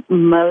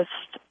most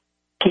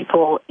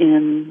people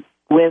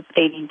with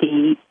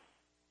ADD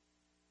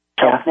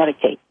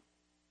self-medicate.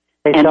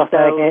 They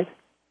self-medicate?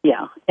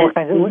 Yeah. What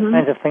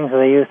kinds of things do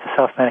they use to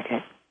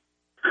self-medicate?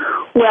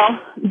 Well,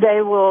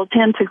 they will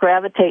tend to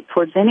gravitate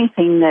towards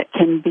anything that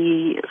can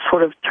be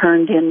sort of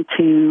turned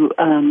into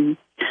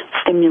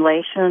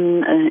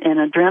stimulation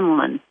and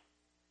adrenaline.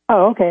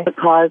 Oh, okay.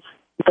 Because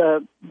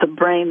the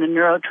brain, the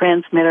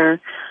neurotransmitter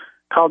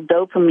called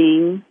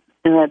dopamine,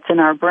 and that's in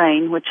our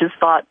brain, which is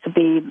thought to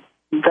be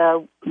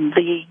the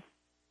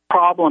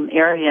problem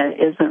area,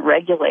 isn't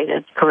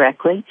regulated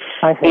correctly.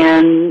 I see.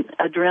 And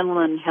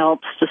adrenaline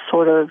helps to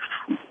sort of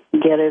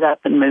get it up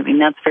and moving.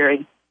 That's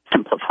very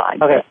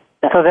simplified. Okay.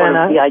 That's so then,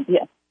 sort of the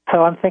idea.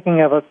 So I'm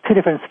thinking of 2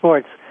 different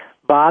sports,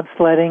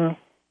 bobsledding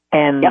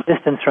and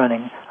distance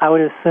running. I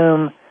would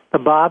assume the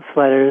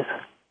bobsledders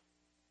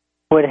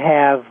would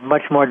have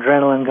much more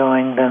adrenaline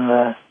going than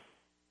the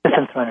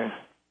distance runners.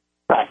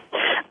 Right.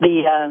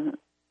 The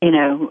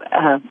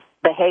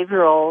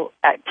behavioral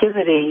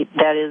activity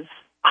that is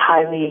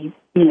highly,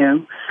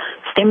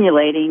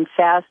 stimulating,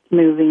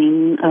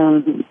 fast-moving,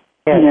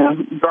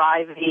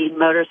 driving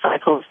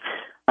motorcycles.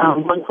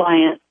 One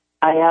client,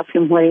 I asked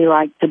him what he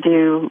liked to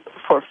do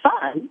for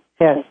fun.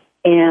 Yes.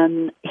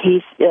 And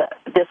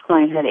this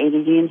client had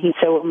ADD, and he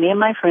said, well, me and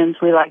my friends,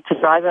 we like to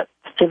drive up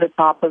to the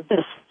top of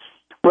this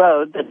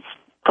road that's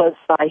close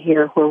by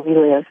here where we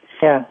live.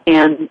 Yeah.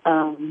 And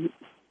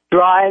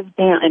drive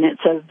down, and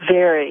it's a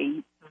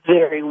very,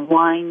 very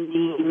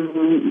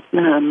winding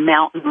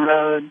mountain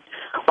road,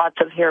 lots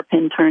of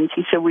hairpin turns.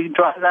 He said we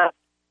drive up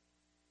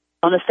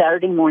on a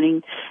Saturday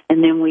morning,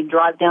 and then we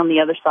drive down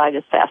the other side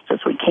as fast as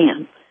we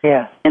can.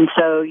 Yeah. And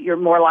so you're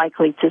more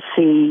likely to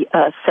see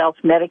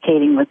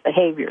self-medicating with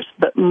behaviors.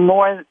 But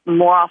more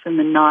often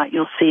than not,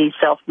 you'll see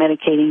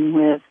self-medicating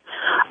with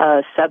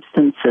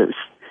substances.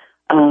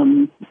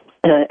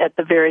 At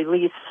the very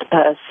least,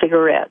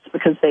 cigarettes,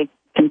 because they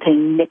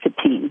contain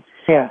nicotine.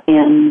 Yeah.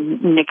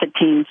 And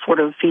nicotine sort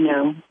of,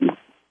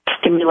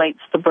 stimulates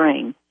the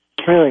brain.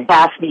 Really?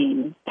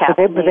 Caffeine. But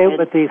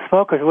the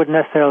smokers wouldn't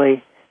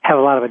necessarily have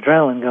a lot of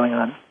adrenaline going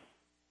on.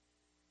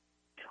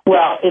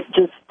 Well, it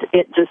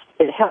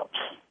helps.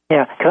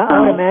 Yeah, because I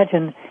would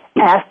imagine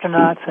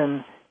astronauts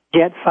and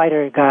jet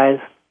fighter guys,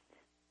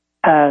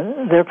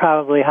 they're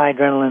probably high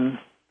adrenaline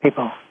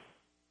people.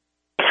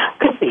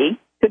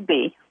 Could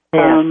be.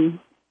 Yeah.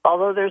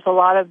 Although there's a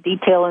lot of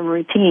detail and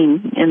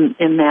routine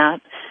in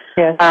that.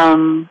 Yes.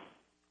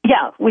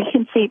 We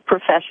can see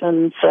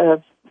professions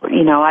of,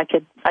 I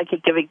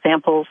could give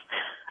examples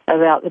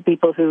about the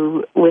people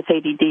who, with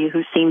ADD,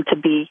 who seem to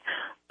be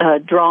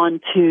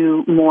drawn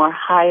to more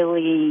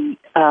highly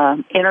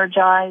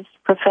energized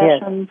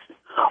professions,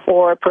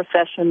 or a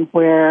profession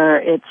where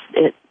it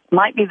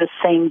might be the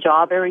same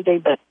job every day,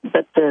 but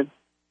the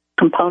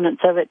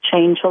components of it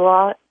change a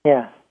lot.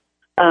 Yeah.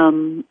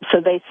 So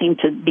they seem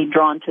to be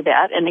drawn to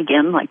that, and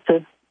again, like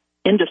the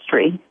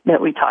industry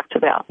that we talked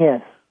about.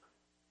 Yes.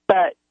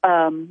 But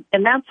and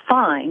that's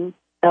fine.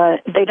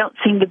 They don't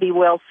seem to be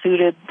well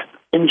suited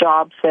in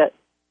jobs that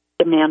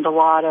demand a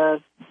lot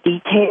of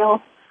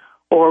detail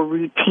or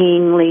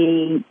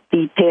routinely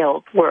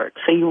detailed work.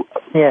 So you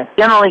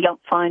generally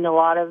don't find a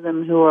lot of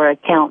them who are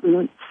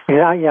accountants.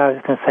 Yeah, I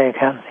was going to say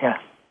accountants, yeah.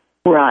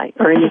 Right,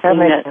 or anything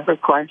that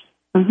requires.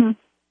 Mm-hmm.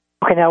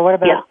 Okay, now what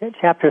about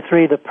Chapter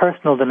 3, the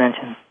personal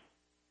dimension?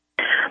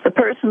 The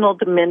personal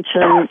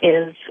dimension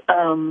is,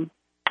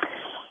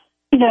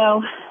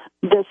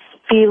 this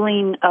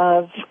feeling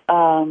of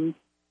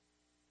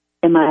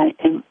am I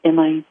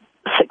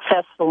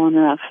successful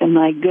enough? Am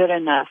I good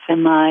enough?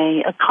 Am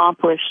I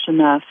accomplished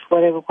enough?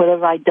 What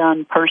have I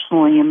done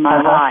personally in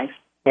my life?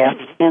 Yeah.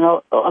 And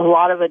a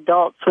lot of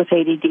adults with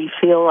ADD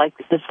feel like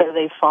as though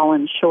they've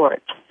fallen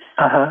short.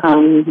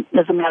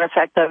 As a matter of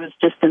fact, I was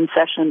just in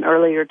session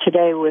earlier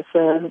today with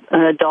an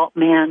adult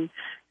man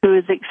who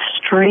is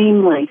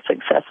extremely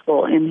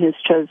successful in his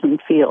chosen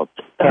field,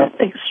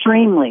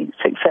 extremely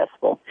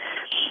successful.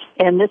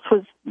 And this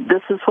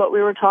is what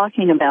we were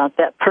talking about,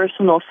 that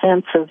personal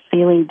sense of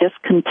feeling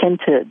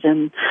discontented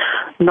and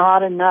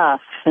not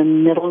enough,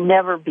 and it'll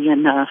never be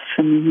enough,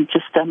 and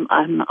just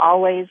I'm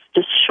always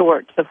just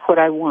short of what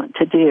I want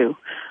to do.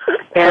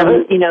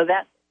 And,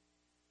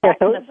 that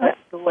can affect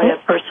the way a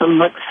person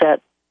looks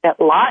at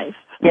life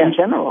in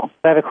general.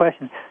 I have a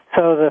question.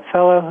 So the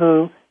fellow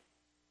who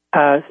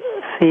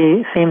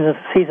sees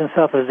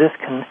himself as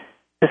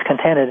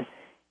discontented,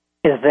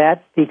 is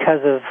that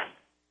because of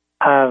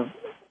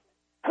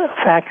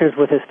factors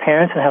with his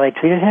parents and how they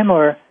treated him,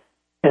 or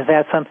is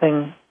that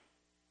something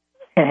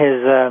in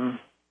his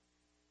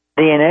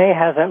DNA?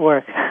 How does that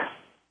work?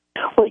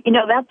 Well,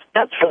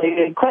 that's really a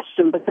good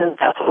question, because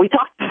that's what we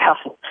talked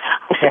about.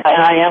 And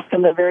I asked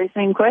him the very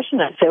same question.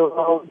 I said,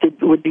 well,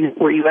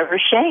 were you ever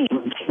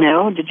shamed?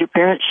 Did your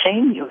parents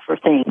shame you for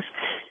things?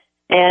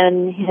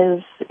 And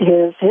his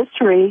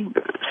history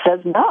says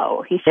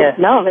no. He says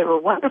no, they were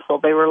wonderful,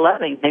 they were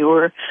loving,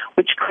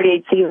 which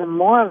creates even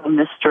more of a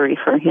mystery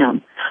for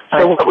him.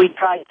 So what we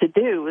tried to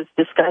do was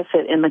discuss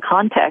it in the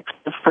context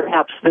of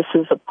perhaps this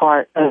is a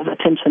part of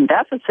attention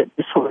deficit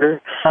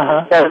disorder,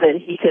 so that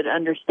he could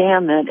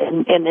understand that.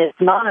 And it's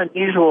not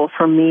unusual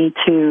for me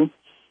to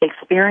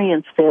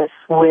experience this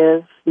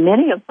with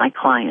many of my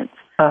clients,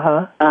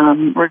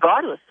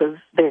 regardless of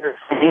their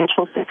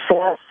financial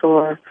success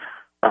or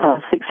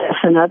success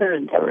in other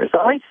endeavors. It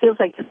always feels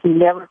like it's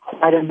never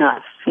quite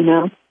enough,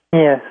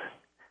 Yes.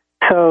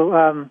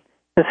 So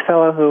this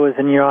fellow who was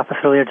in your office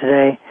earlier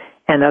today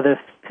and other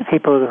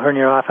people who are in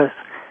your office,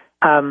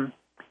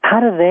 how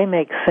do they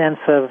make sense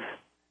of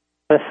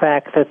the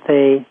fact that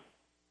they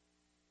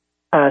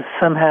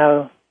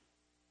somehow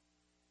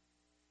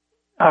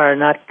are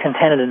not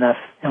contented enough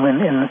in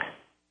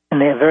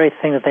the very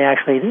thing that they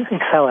actually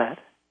excel at?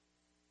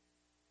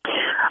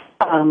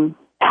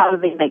 How do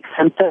they make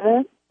sense of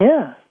it?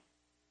 Yeah.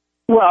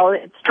 Well,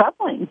 it's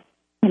troubling,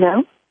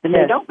 and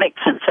they don't make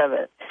sense of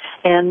it.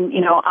 And,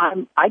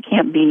 I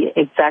can't be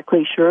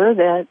exactly sure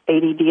that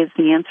ADD is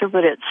the answer,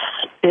 but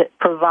it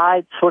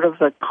provides sort of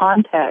a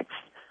context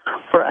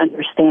for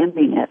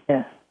understanding it.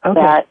 Yeah.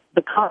 Okay. That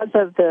because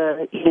of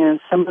the,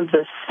 some of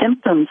the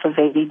symptoms of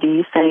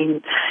ADD,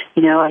 saying,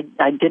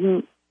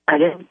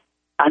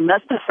 I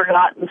must have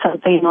forgotten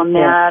something on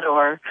that,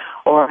 or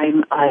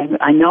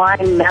I know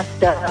I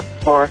messed up,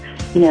 or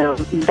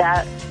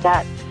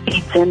that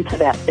feeds into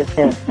that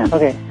dysfunction.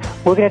 Okay,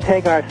 we're going to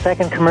take our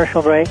second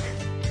commercial break,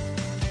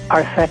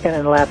 our second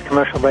and last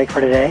commercial break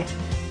for today,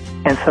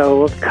 and so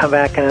we'll come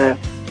back in a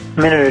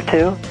minute or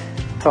two.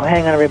 So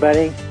hang on,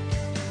 everybody.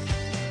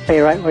 Stay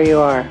right where you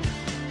are.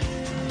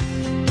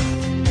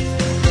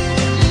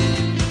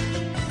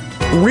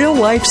 Real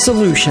Life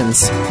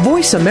Solutions.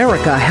 Voice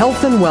America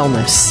Health and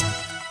Wellness.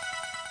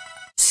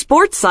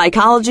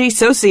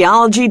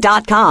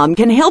 SportsPsychologySociology.com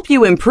can help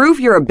you improve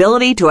your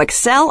ability to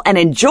excel and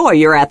enjoy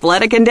your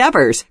athletic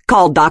endeavors.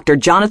 Call Dr.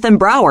 Jonathan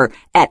Brower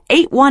at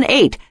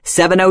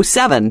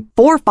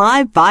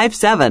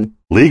 818-707-4557.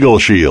 Legal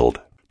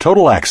Shield.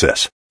 Total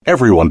access.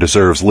 Everyone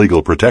deserves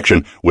legal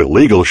protection. With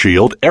Legal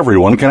Shield,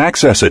 everyone can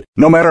access it,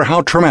 no matter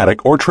how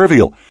traumatic or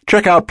trivial.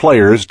 Check out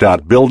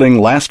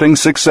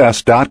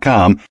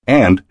players.buildinglastingsuccess.com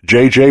and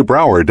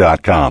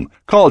jjbrower.com.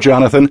 Call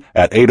Jonathan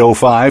at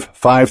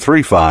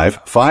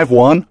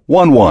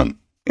 805-535-5111.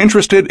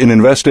 Interested in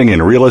investing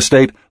in real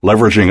estate,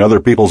 leveraging other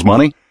people's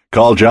money?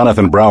 Call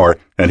Jonathan Brower,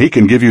 and he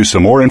can give you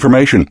some more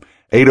information.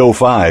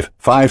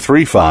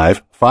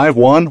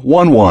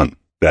 805-535-5111.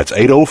 That's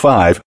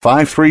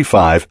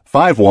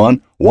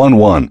 805-535-5111.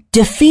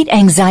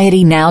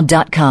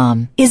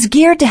 DefeatAnxietyNow.com is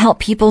geared to help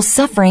people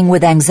suffering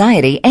with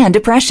anxiety and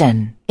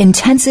depression.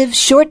 Intensive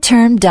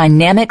short-term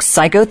dynamic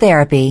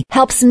psychotherapy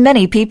helps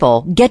many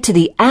people get to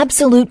the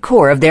absolute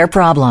core of their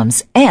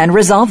problems and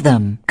resolve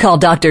them. Call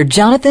Dr.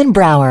 Jonathan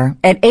Brower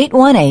at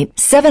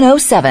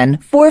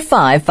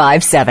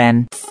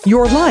 818-707-4557.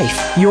 Your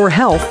life, your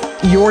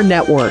health, your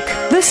network.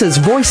 This is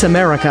Voice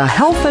America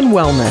Health and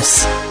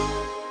Wellness.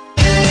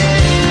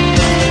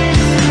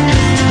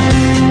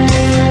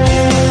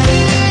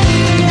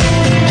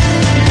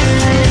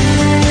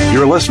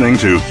 You're listening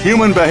to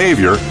Human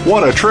Behavior,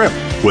 What a Trip,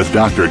 with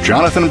Dr.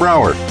 Jonathan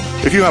Brower.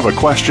 If you have a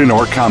question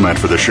or comment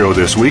for the show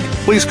this week,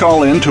 please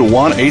call in to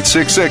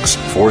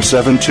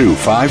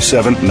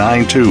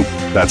 1-866-472-5792.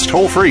 That's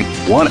toll free,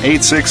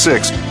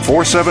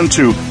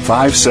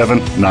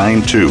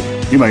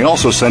 1-866-472-5792. You may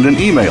also send an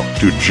email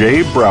to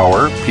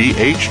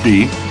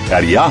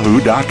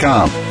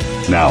jbrowerphd@yahoo.com.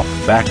 Now,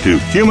 back to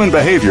Human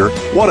Behavior,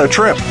 What a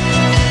Trip.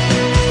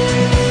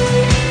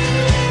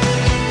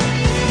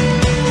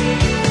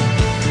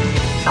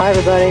 Hi,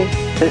 everybody.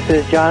 This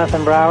is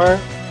Jonathan Brower,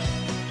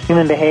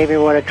 Human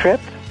Behavior, What a Trip,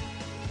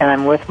 and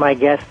I'm with my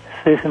guest,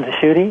 Susan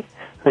Tschudi,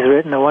 who's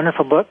written a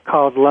wonderful book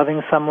called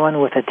Loving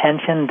Someone with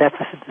Attention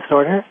Deficit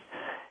Disorder.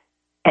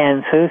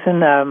 And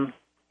Susan,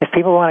 if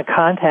people want to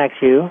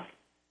contact you,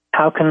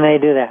 how can they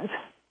do that?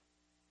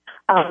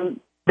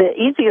 The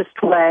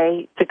easiest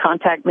way to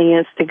contact me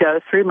is to go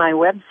through my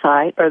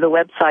website, or the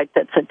website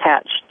that's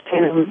attached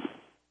to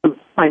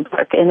my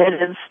book, and it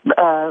is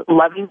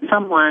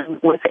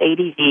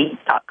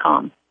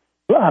lovingsomeonewithadd.com.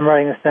 I'm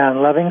writing this down,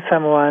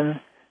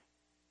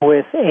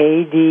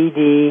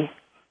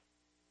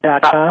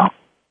 lovingsomeonewithadd.com.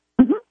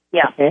 Mm-hmm.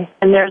 Yeah, okay.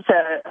 And there's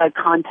a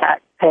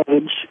contact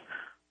page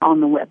on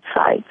the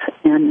website,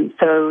 and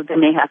so they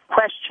may have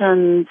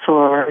questions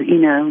or,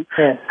 yes.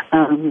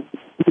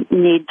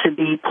 Need to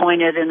be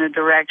pointed in a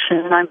direction,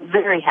 and I'm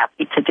very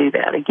happy to do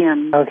that.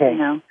 Again, okay.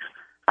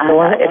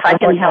 If I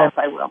can help,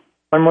 I will.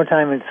 One more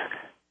time, it's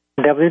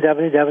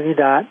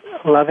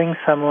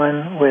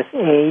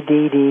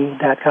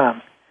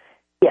www.lovingsomeonewithadd.com.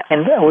 Yes.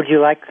 And would you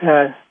like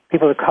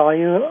people to call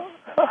you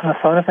on the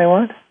phone if they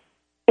want?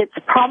 It's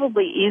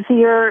probably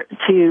easier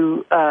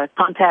to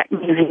contact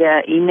me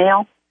via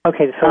email.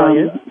 Okay,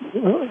 so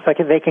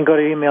they can go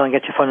to your email and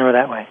get your phone number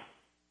that way.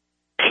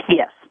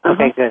 Yes.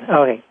 Okay, good.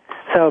 Okay,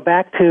 so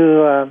back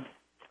to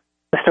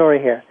the story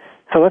here.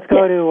 So let's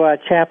go to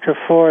Chapter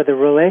 4, the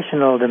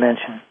relational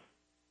dimension.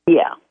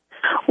 Yeah.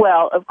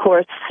 Well, of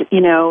course,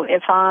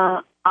 if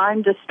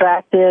I'm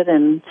distracted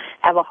and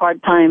have a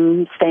hard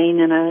time staying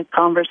in a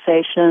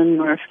conversation,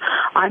 or if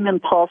I'm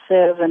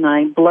impulsive and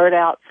I blurt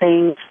out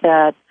things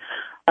that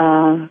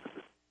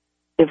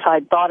if I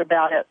thought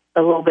about it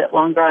a little bit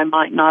longer, I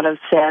might not have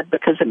said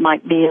because it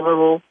might be a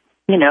little,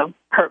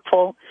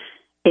 hurtful.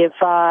 If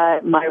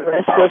my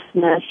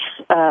restlessness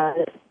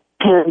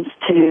tends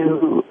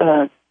to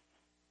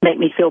make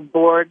me feel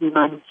bored and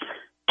I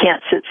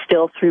can't sit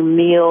still through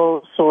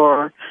meals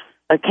or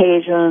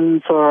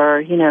occasions,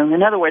 or,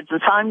 in other words,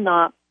 if I'm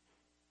not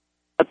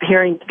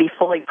appearing to be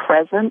fully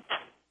present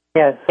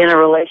in a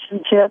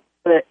relationship,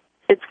 that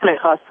it's going to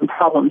cause some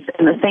problems.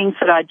 And the things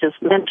that I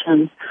just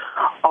mentioned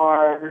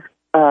are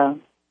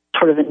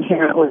sort of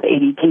inherent with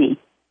ADD.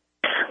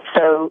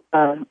 So,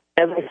 as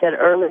I said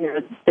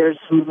earlier, there's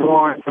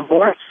more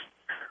divorce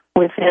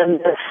within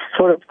this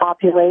sort of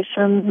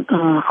population,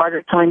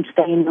 harder time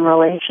staying in a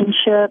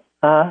relationship,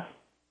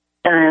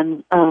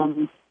 and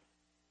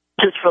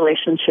just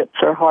relationships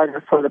are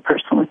harder for the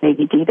person with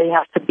ADD. They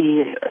have to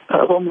be a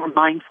little more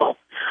mindful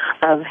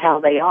of how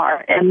they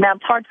are, and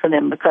that's hard for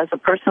them because a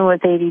person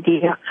with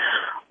ADD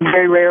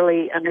very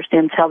rarely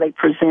understands how they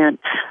present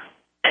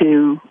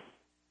to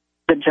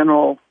the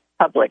general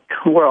public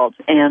world,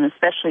 and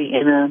especially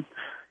in a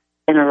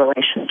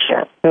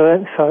relationship.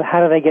 So how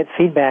do they get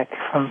feedback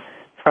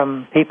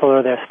from people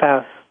or their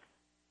spouse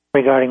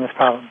regarding this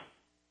problem?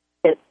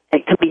 It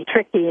can be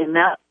tricky, and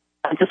that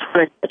I just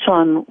want to touch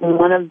on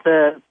one of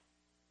the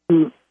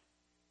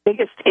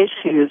biggest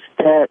issues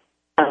that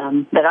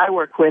I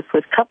work with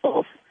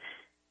couples,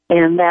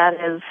 and that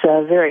is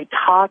a very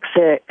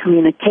toxic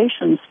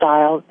communication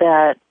style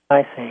that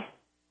I see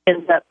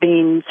ends up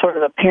being sort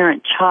of a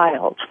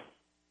parent-child.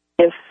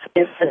 If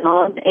a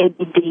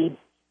non-ADD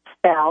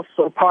spouse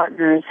or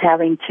partner is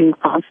having to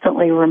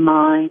constantly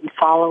remind,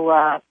 follow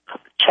up,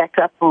 check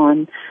up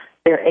on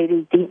their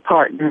ADD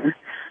partner,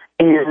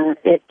 and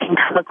it can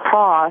come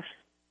across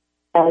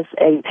as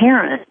a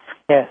parent,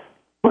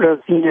 sort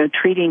of,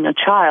 treating a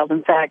child.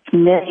 In fact,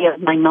 many of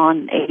my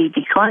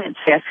non-ADD clients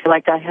say, I feel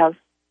like I have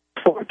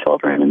 4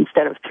 children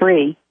instead of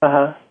 3.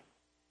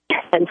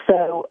 And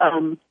so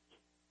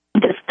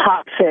this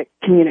toxic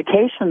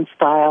communication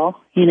style,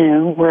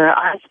 where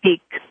I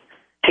speak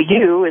to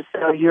you as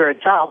though you're a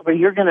child, where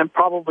you're going to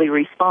probably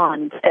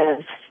respond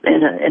as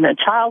in a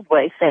child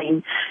way,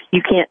 saying,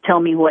 you can't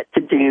tell me what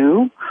to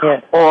do,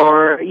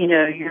 or,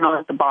 you're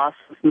not the boss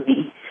of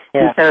me.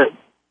 And so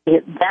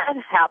that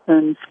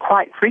happens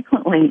quite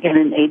frequently in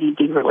an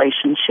ADD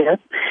relationship,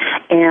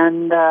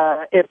 and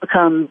it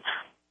becomes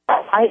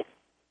quite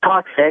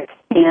toxic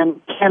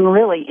and can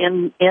really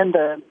end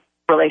a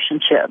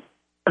relationship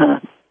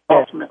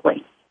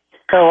ultimately.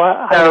 So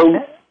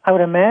I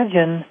would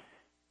imagine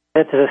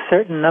that there's a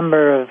certain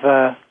number of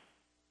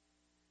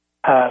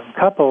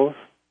couples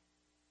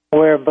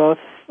where both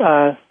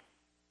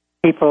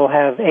people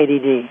have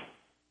ADD.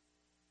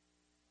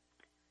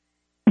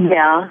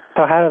 Yeah.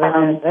 So how do they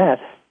manage that?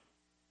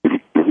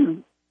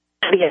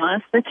 To be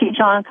honest with you,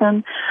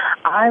 Jonathan,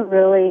 I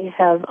really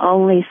have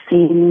only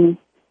seen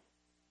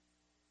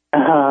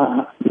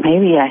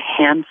maybe a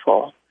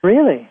handful.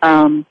 Really?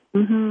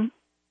 Mm-hmm.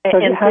 So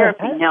in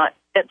therapy. Now,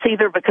 it's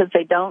either because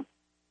they don't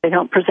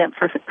present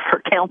for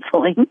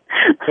counseling,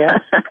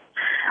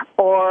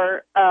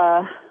 or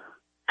I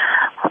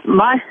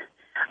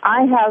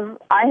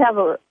have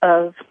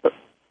a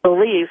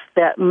belief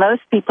that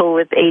most people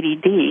with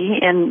ADD,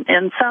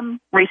 and some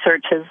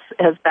research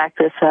has backed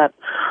this up,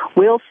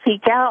 will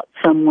seek out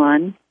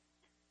someone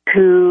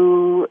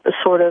who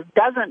sort of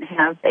doesn't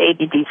have the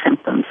ADD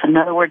symptoms. In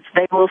other words,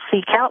 they will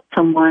seek out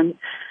someone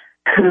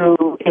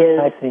who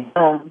is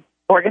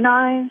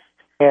organized,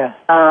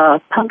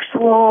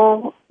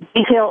 punctual,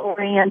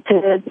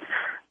 detail-oriented,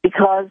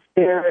 because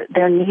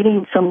they're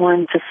needing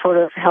someone to sort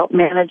of help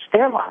manage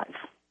their lives.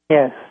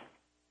 Yes.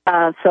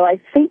 So I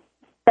think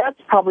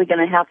that's probably going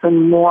to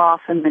happen more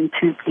often than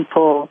two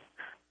people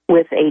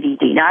with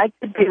ADD. Now, I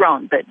could be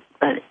wrong, but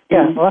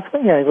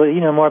well,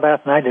 you know more about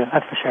it than I do,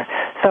 that's for sure.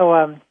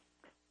 So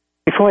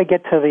before we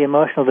get to the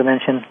emotional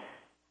dimension,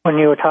 when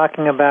you were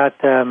talking about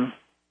the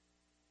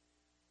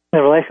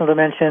relational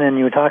dimension, and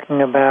you were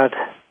talking about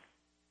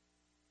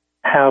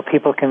how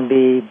people can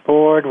be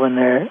bored when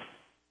they're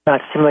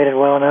not stimulated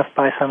well enough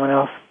by someone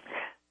else.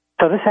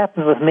 So this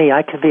happens with me.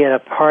 I could be at a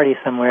party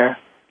somewhere,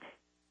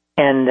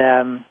 and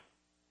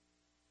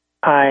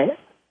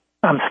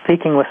I'm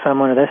speaking with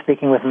someone, or they're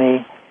speaking with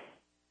me,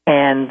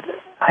 and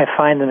I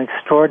find them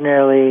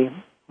extraordinarily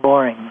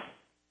boring.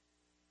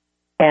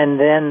 And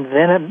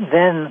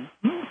then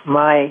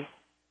my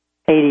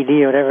ADD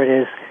or whatever it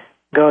is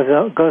goes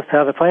to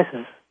other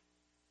places.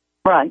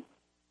 Right.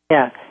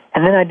 Yeah.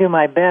 And then I do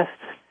my best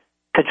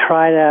to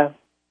try to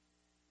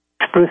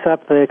spruce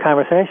up the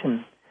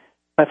conversation.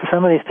 But for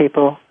some of these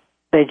people,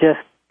 they just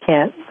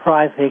can't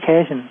rise to the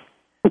occasion.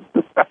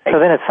 Right. So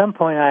then at some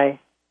point I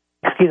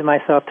excuse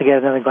myself to get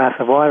another glass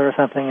of water or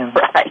something. And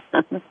right.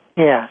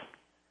 Yeah.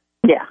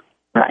 Yeah,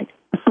 right.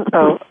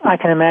 So I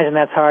can imagine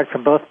that's hard for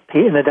both,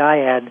 in the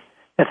dyad,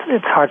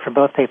 it's hard for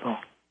both people.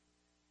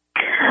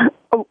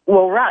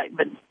 Well, right,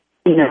 but,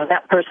 you know,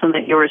 that person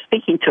that you were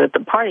speaking to at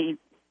the party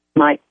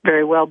might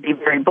very well be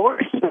very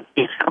boring,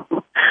 you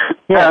know.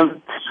 Yeah.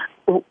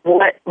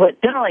 What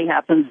generally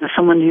happens is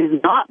someone who's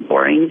not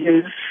boring,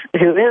 who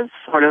is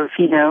sort of,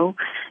 you know,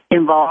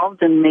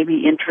 involved and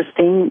maybe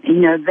interesting, you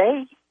know,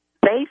 they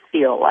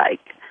feel like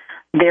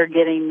they're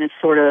getting this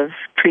sort of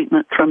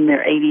treatment from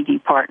their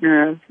ADD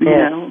partner of, you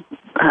know,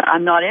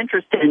 I'm not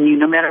interested in you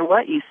no matter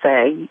what you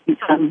say.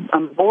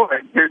 I'm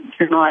bored.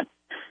 You're not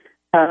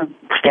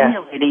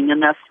stimulating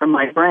enough for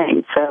my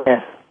brain. So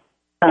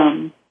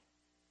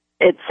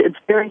it's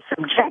very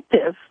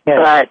subjective,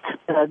 but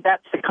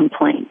that's the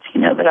complaint, you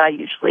know, that I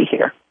usually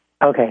hear.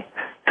 Okay.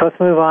 So let's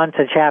move on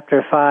to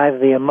Chapter 5,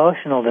 the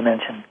emotional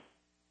dimension.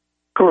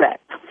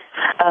 Correct.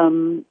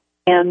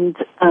 And,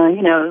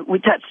 you know, we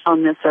touched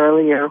on this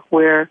earlier,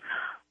 where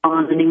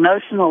on an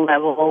emotional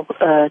level,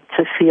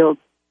 to feel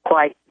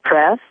quite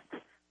depressed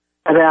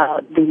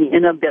about the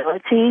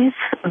inabilities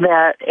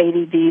that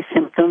ADD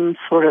symptoms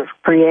sort of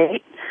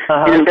create,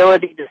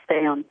 inability to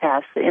stay on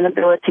task, the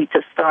inability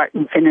to start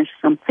and finish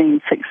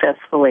something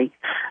successfully,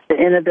 the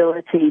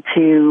inability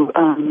to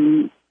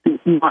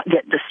not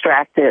get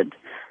distracted,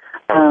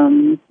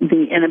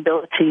 the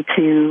inability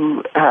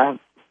to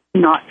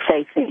not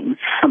say things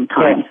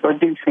sometimes or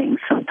do things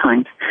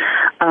sometimes,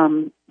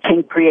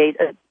 can create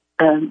a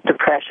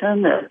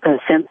depression, a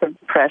sense of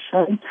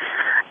depression,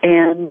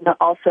 and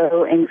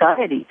also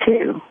anxiety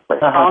too.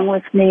 What's wrong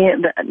with me?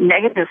 The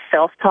negative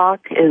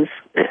self-talk is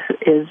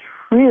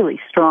really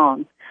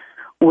strong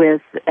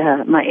with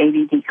my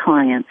ADD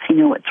clients. You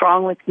know, what's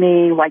wrong with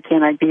me? Why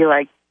can't I be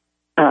like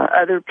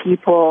other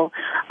people?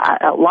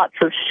 Lots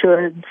of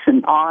shoulds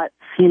and oughts.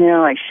 You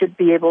know, I should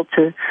be able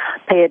to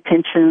pay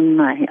attention.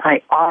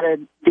 I ought to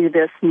do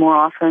this more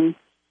often.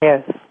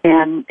 Yes.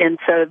 And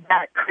so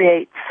that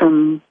creates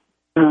some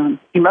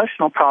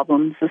emotional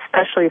problems,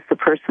 especially if the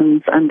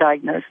person's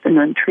undiagnosed and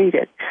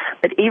untreated.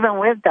 But even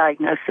with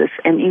diagnosis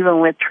and even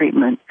with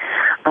treatment,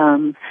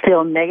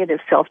 still negative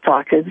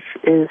self-talk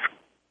is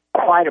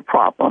quite a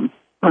problem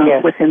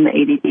within the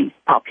ADD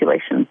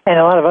population. And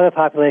a lot of other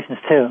populations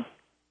too.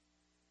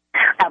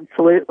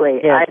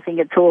 Absolutely. Yes. I think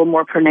it's a little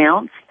more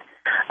pronounced,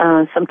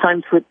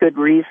 sometimes with good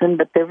reason,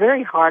 but they're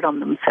very hard on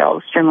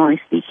themselves,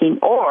 generally speaking,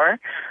 or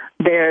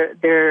they're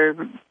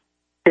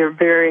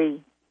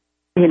very,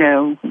 you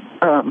know,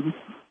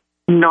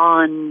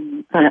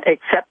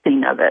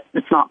 non-accepting of it.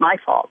 It's not my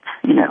fault,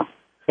 you know.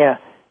 Yeah.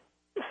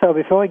 So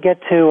before we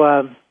get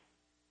to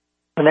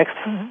the next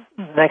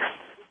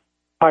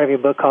part of your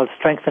book called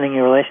Strengthening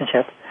Your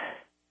Relationship,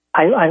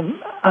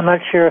 I'm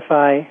not sure if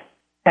I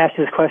asked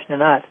you this question or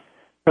not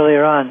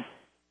earlier on.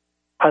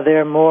 Are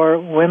there more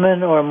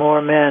women or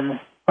more men,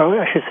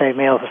 or I should say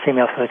males or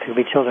females, so it could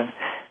be children?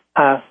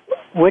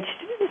 Which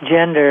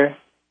gender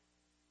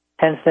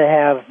tends to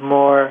have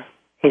more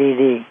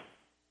ADD?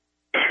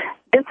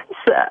 This is,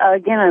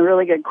 again, a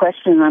really good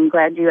question. I'm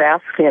glad you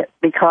asked it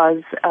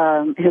because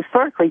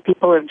historically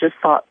people have just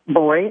thought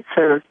boys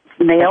or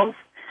males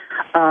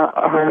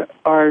have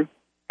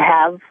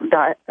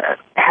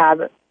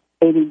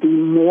ADD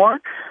more.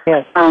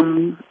 Yes.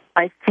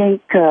 I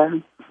think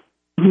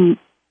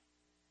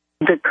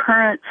the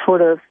current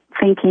sort of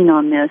thinking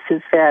on this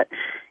is that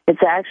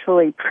it's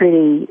actually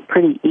pretty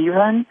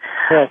even.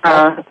 Yes,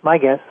 that's my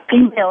guess.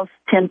 Females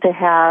tend to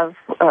have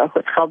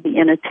what's called the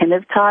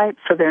inattentive type,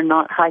 so they're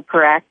not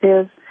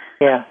hyperactive.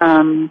 Yeah.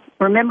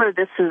 Remember,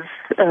 this is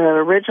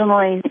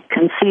originally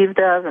conceived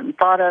of and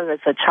thought of as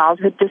a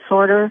childhood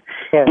disorder,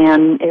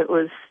 and it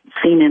was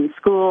seen in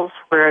schools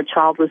where a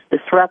child was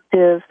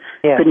disruptive,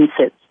 couldn't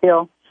sit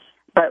still.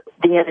 But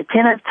the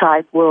inattentive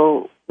type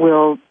will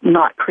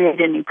not create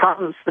any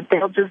problems, but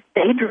they'll just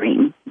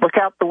daydream, look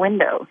out the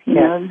window. You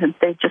know,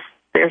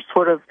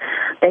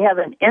 they have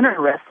an inner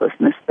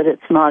restlessness, but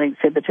it's not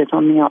exhibited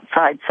on the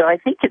outside. So I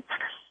think it's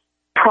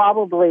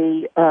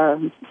probably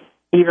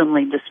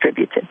evenly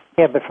distributed.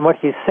 Yeah, but from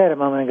what you said a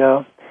moment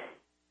ago,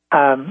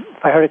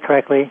 if I heard it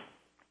correctly,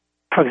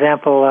 for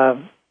example,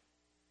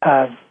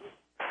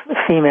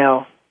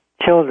 female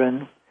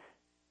children,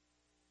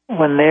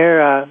 when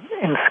they're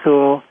in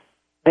school,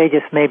 they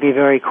just may be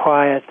very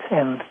quiet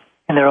and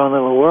in their own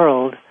little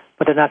world,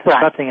 but they're not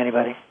disrupting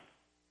anybody.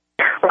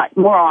 Right,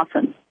 more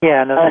often.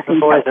 Yeah, no, the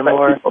boys are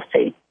more,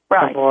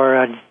 right.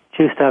 more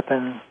juiced up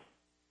and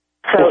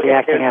so if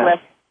acting there's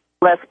out.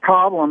 less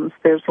problems,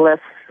 there's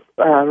less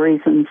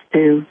reasons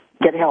to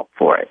get help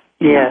for it.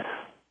 Yes.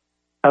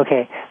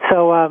 Okay.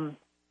 So in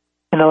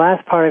the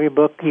last part of your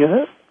book,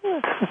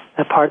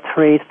 part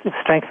 3,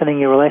 strengthening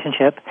your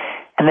relationship,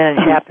 and then in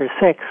chapter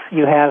 6,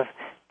 you have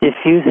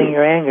diffusing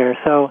your anger.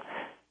 So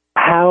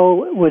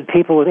how would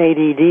people with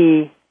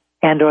ADD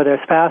and or their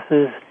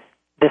spouses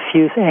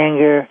diffuse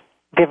anger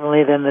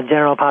differently than the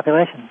general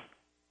population?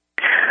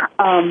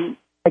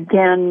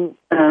 Again,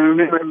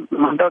 remember,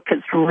 my book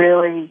is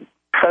really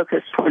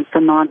focused towards the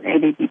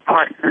non-ADD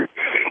partner.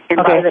 And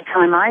by the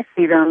time I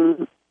see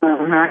them,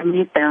 I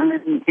meet them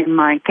in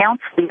my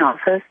counseling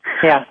office,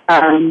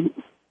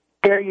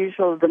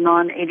 the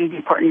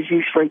non-ADD partner is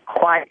usually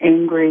quite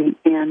angry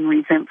and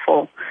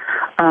resentful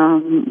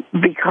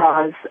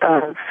because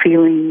of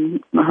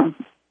feeling,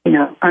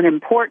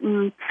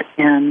 unimportant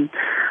and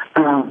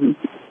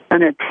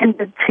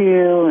unattended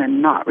to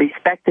and not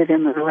respected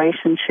in the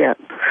relationship.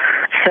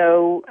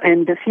 So,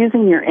 in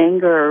diffusing your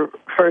anger,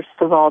 first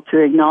of all, to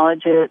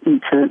acknowledge it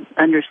and to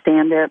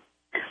understand it,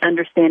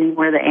 understanding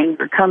where the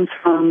anger comes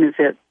from. Is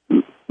it,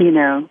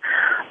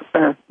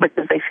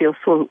 because they feel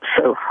so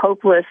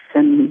hopeless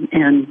and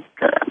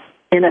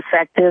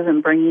ineffective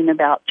in bringing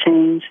about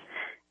change.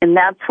 And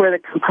that's where the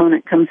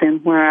component comes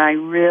in, where I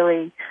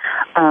really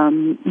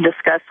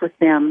discuss with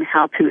them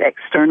how to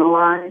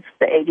externalize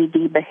the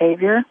ADD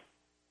behavior.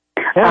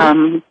 Yeah.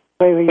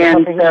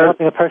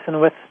 Helping a person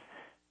with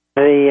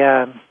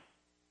the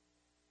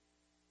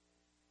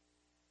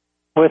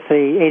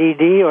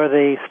ADD or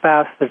the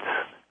spouse that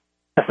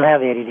doesn't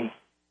have the ADD?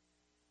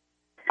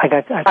 I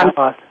got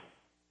lost.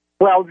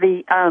 Well,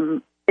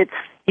 it's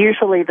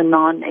usually the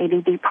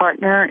non-ADD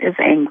partner is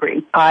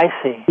angry. I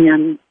see.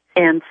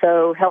 And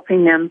so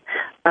helping them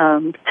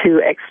to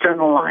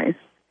externalize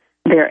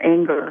their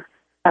anger.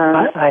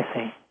 I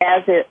see.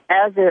 As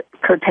it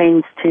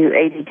pertains to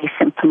ADD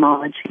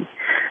symptomology.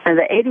 And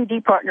the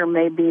ADD partner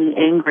may be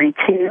angry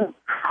too,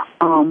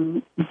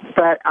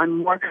 but I'm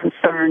more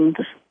concerned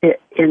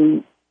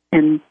in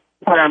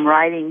what I'm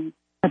writing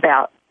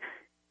about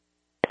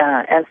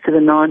as to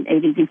the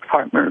non-ADD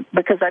partner,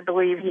 because I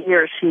believe he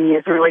or she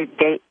is really the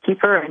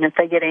gatekeeper, and if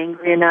they get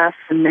angry enough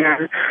in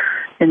their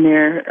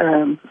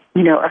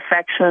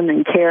affection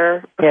and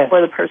care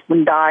before the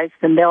person dies,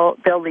 then they'll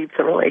leave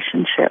the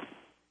relationship.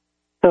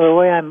 So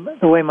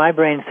the way my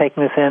brain's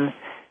taking this in,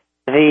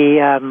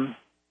 the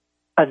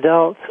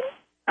adult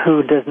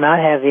who does not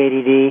have the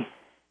ADD,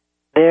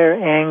 they're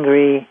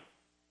angry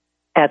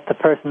at the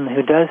person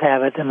who does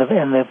have it, and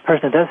the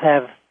person who does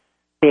have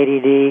the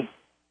ADD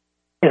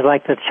is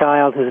like the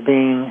child who's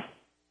being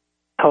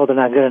told they're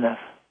not good enough.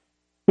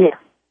 Yeah.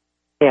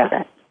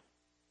 Yeah.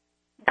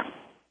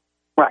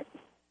 Right.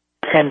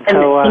 And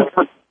so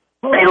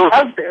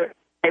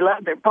they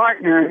love their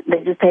partner.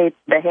 They just hate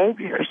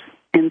behaviors.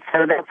 And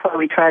so that's why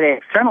we try to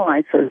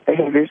externalize those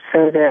behaviors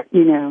so that,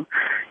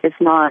 it's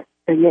not,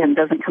 again,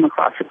 doesn't come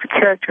across as a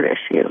character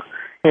issue.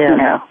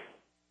 Yeah.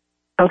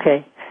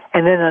 Okay.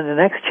 And then on the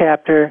next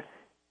chapter,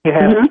 you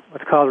have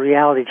what's called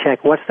reality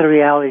check. What's the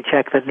reality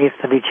check that needs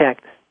to be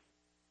checked?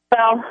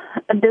 Well,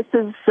 this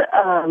is,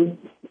 the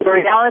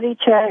reality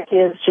check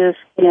is just,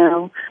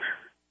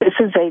 this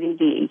is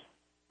ADD.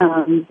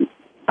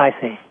 I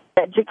see.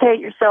 Educate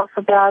yourself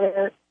about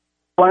it,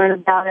 learn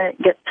about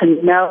it, get to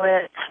know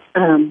it,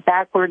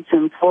 backwards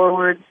and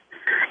forwards,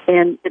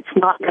 and it's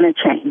not going to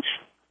change,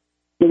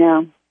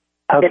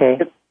 Okay.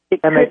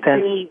 It that makes could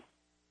sense. be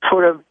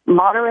sort of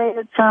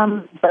moderated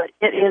some, but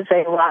it is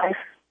a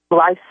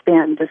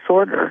lifespan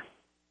disorder.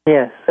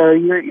 Yes. So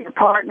your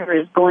partner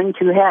is going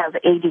to have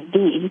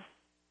ADD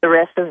the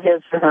rest of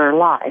his or her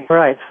life.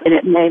 Right. And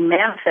it may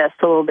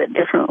manifest a little bit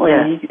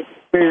differently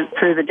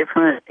through the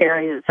different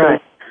areas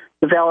of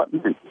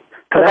development.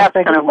 So that's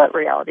kind of what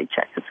reality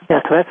check is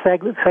about. Yeah, so that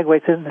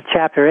segues into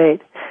Chapter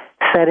 8,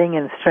 setting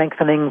and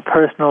strengthening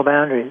personal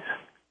boundaries.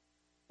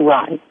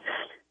 Right.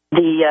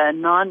 The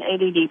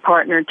non-ADD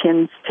partner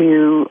tends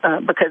to,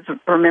 because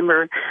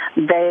remember,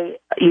 they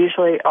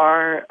usually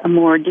are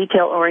more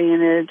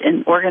detail-oriented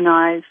and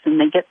organized,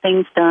 and they get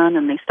things done,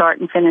 and they start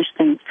and finish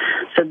things.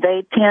 So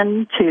they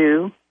tend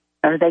to,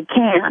 or they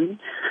can,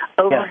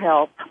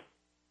 overhelp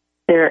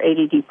their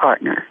ADD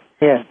partner.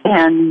 Yeah.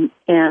 And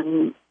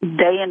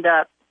they end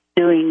up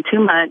doing too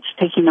much,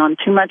 taking on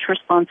too much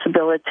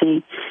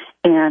responsibility,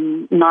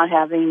 and not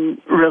having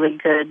really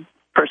good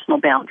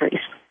personal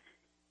boundaries.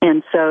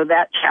 And so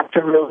that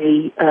chapter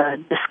really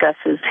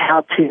discusses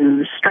how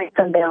to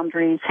strengthen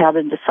boundaries, how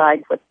to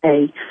decide what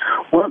they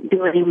won't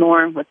do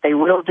anymore, what they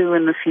will do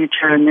in the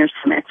future, and there's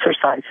some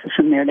exercises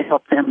in there to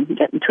help them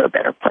get into a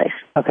better place.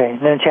 Okay,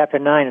 and then chapter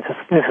 9,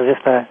 this is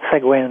just a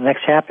segue into the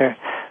next chapter,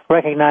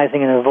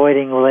 recognizing and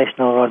avoiding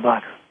relational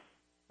roadblocks.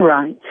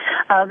 Right.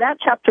 That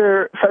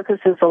chapter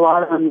focuses a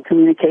lot on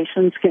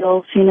communication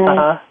skills,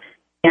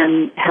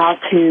 and how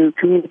to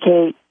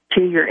communicate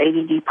to your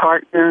ADD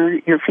partner,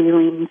 your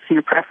feelings,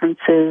 your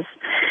preferences,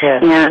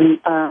 and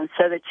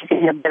so that you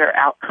can have better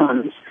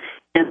outcomes.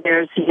 And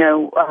there's,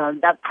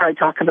 that's where I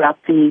talk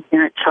about the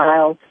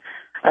parent-child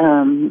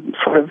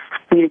sort of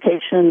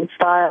communication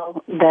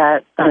style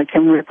that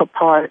can rip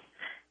apart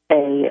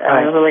a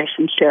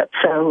relationship.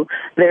 So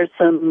there's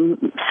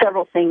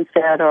several things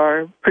that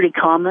are pretty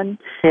common,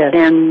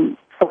 and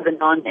for the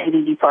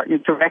non-ADD partner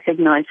to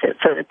recognize it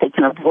so that they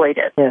can avoid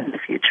it in the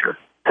future.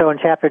 So in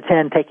Chapter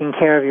 10, taking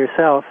care of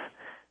yourself,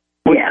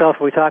 which self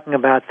are we talking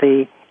about,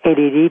 the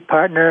ADD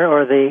partner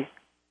or the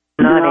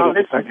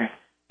non-ADD partner?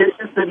 This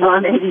is the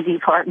non-ADD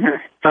partner.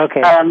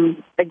 Okay.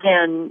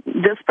 Again,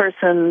 this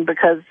person,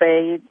 because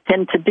they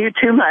tend to do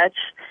too much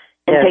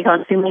and take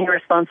on too many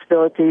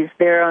responsibilities,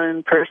 their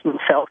own personal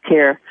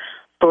self-care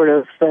sort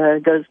of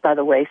goes by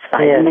the wayside,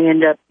 and they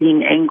end up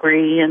being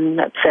angry and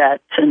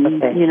upset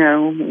and,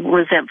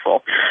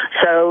 resentful.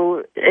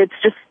 So it's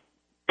just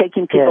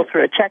taking people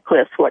through a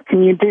checklist. What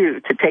can you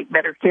do to take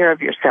better care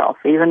of yourself,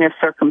 even if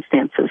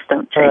circumstances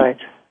don't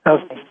change? Right.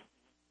 Okay.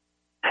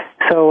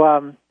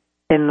 So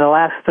in the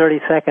last 30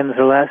 seconds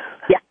or less,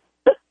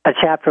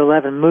 Chapter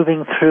 11,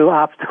 moving through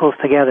obstacles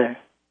together.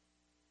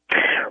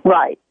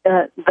 Right.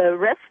 The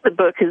rest of the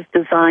book is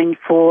designed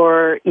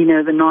for,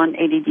 the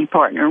non-ADD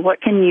partner.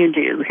 What can you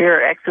do? Here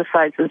are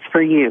exercises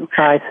for you.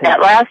 I see. That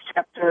last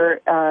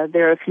chapter,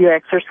 there are a few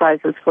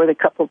exercises for the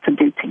couple to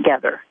do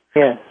together.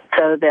 Yes.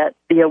 So that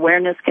the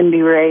awareness can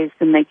be raised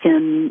and they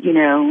can,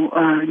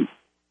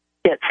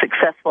 get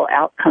successful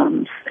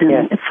outcomes.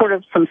 And it's sort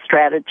of some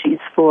strategies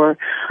for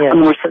a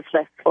more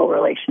successful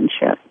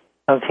relationship.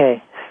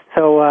 Okay.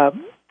 So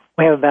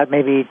we have about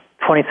maybe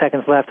 20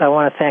 seconds left. I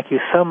want to thank you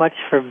so much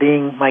for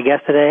being my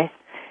guest today.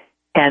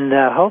 And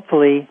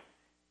hopefully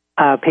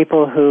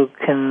people who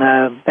can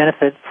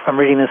benefit from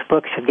reading this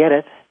book should get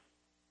it.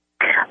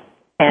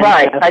 And,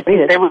 I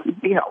think that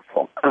would be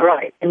helpful.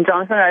 Right. And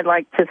Jonathan, I'd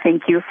like to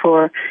thank you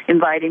for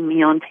inviting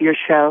me onto your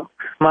show.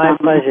 My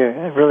pleasure.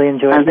 I really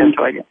enjoyed it. I've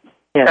enjoyed it.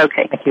 Yes.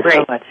 Okay. Thank you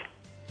so much.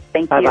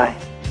 Thank you. Bye-bye.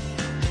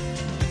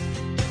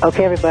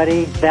 Okay,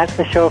 everybody, that's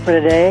the show for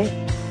today.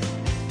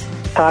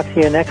 Talk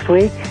to you next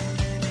week.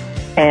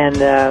 And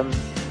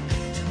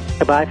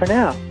goodbye for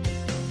now.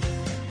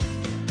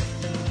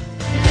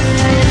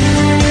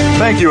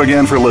 Thank you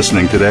again for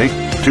listening today.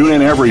 Tune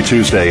in every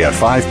Tuesday at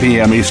 5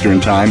 p.m.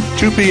 Eastern Time,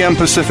 2 p.m.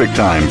 Pacific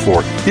Time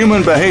for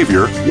Human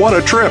Behavior, What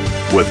a Trip,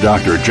 with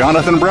Dr.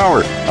 Jonathan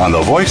Brower on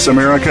the Voice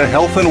America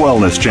Health and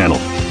Wellness Channel.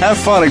 Have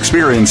fun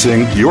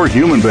experiencing your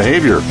human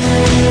behavior.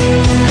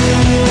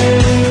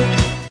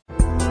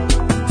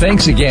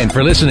 Thanks again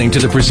for listening to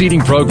the preceding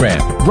program,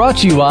 brought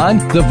to you on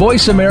the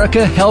Voice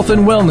America Health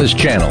and Wellness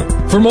Channel.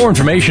 For more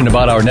information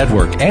about our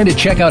network and to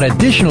check out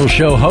additional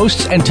show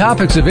hosts and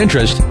topics of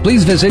interest,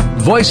 please visit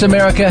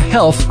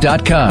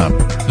voiceamericahealth.com.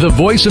 The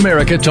Voice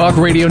America Talk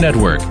Radio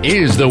Network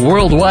is the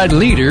worldwide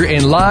leader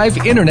in live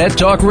Internet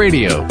talk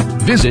radio.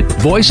 Visit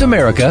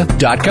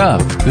voiceamerica.com.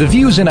 The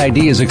views and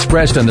ideas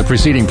expressed on the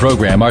preceding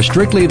program are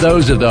strictly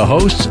those of the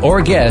hosts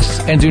or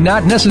guests and do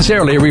not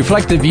necessarily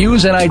reflect the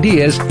views and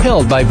ideas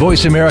held by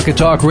Voice America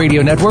Talk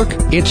Radio Network,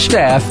 its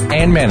staff,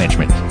 and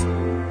management.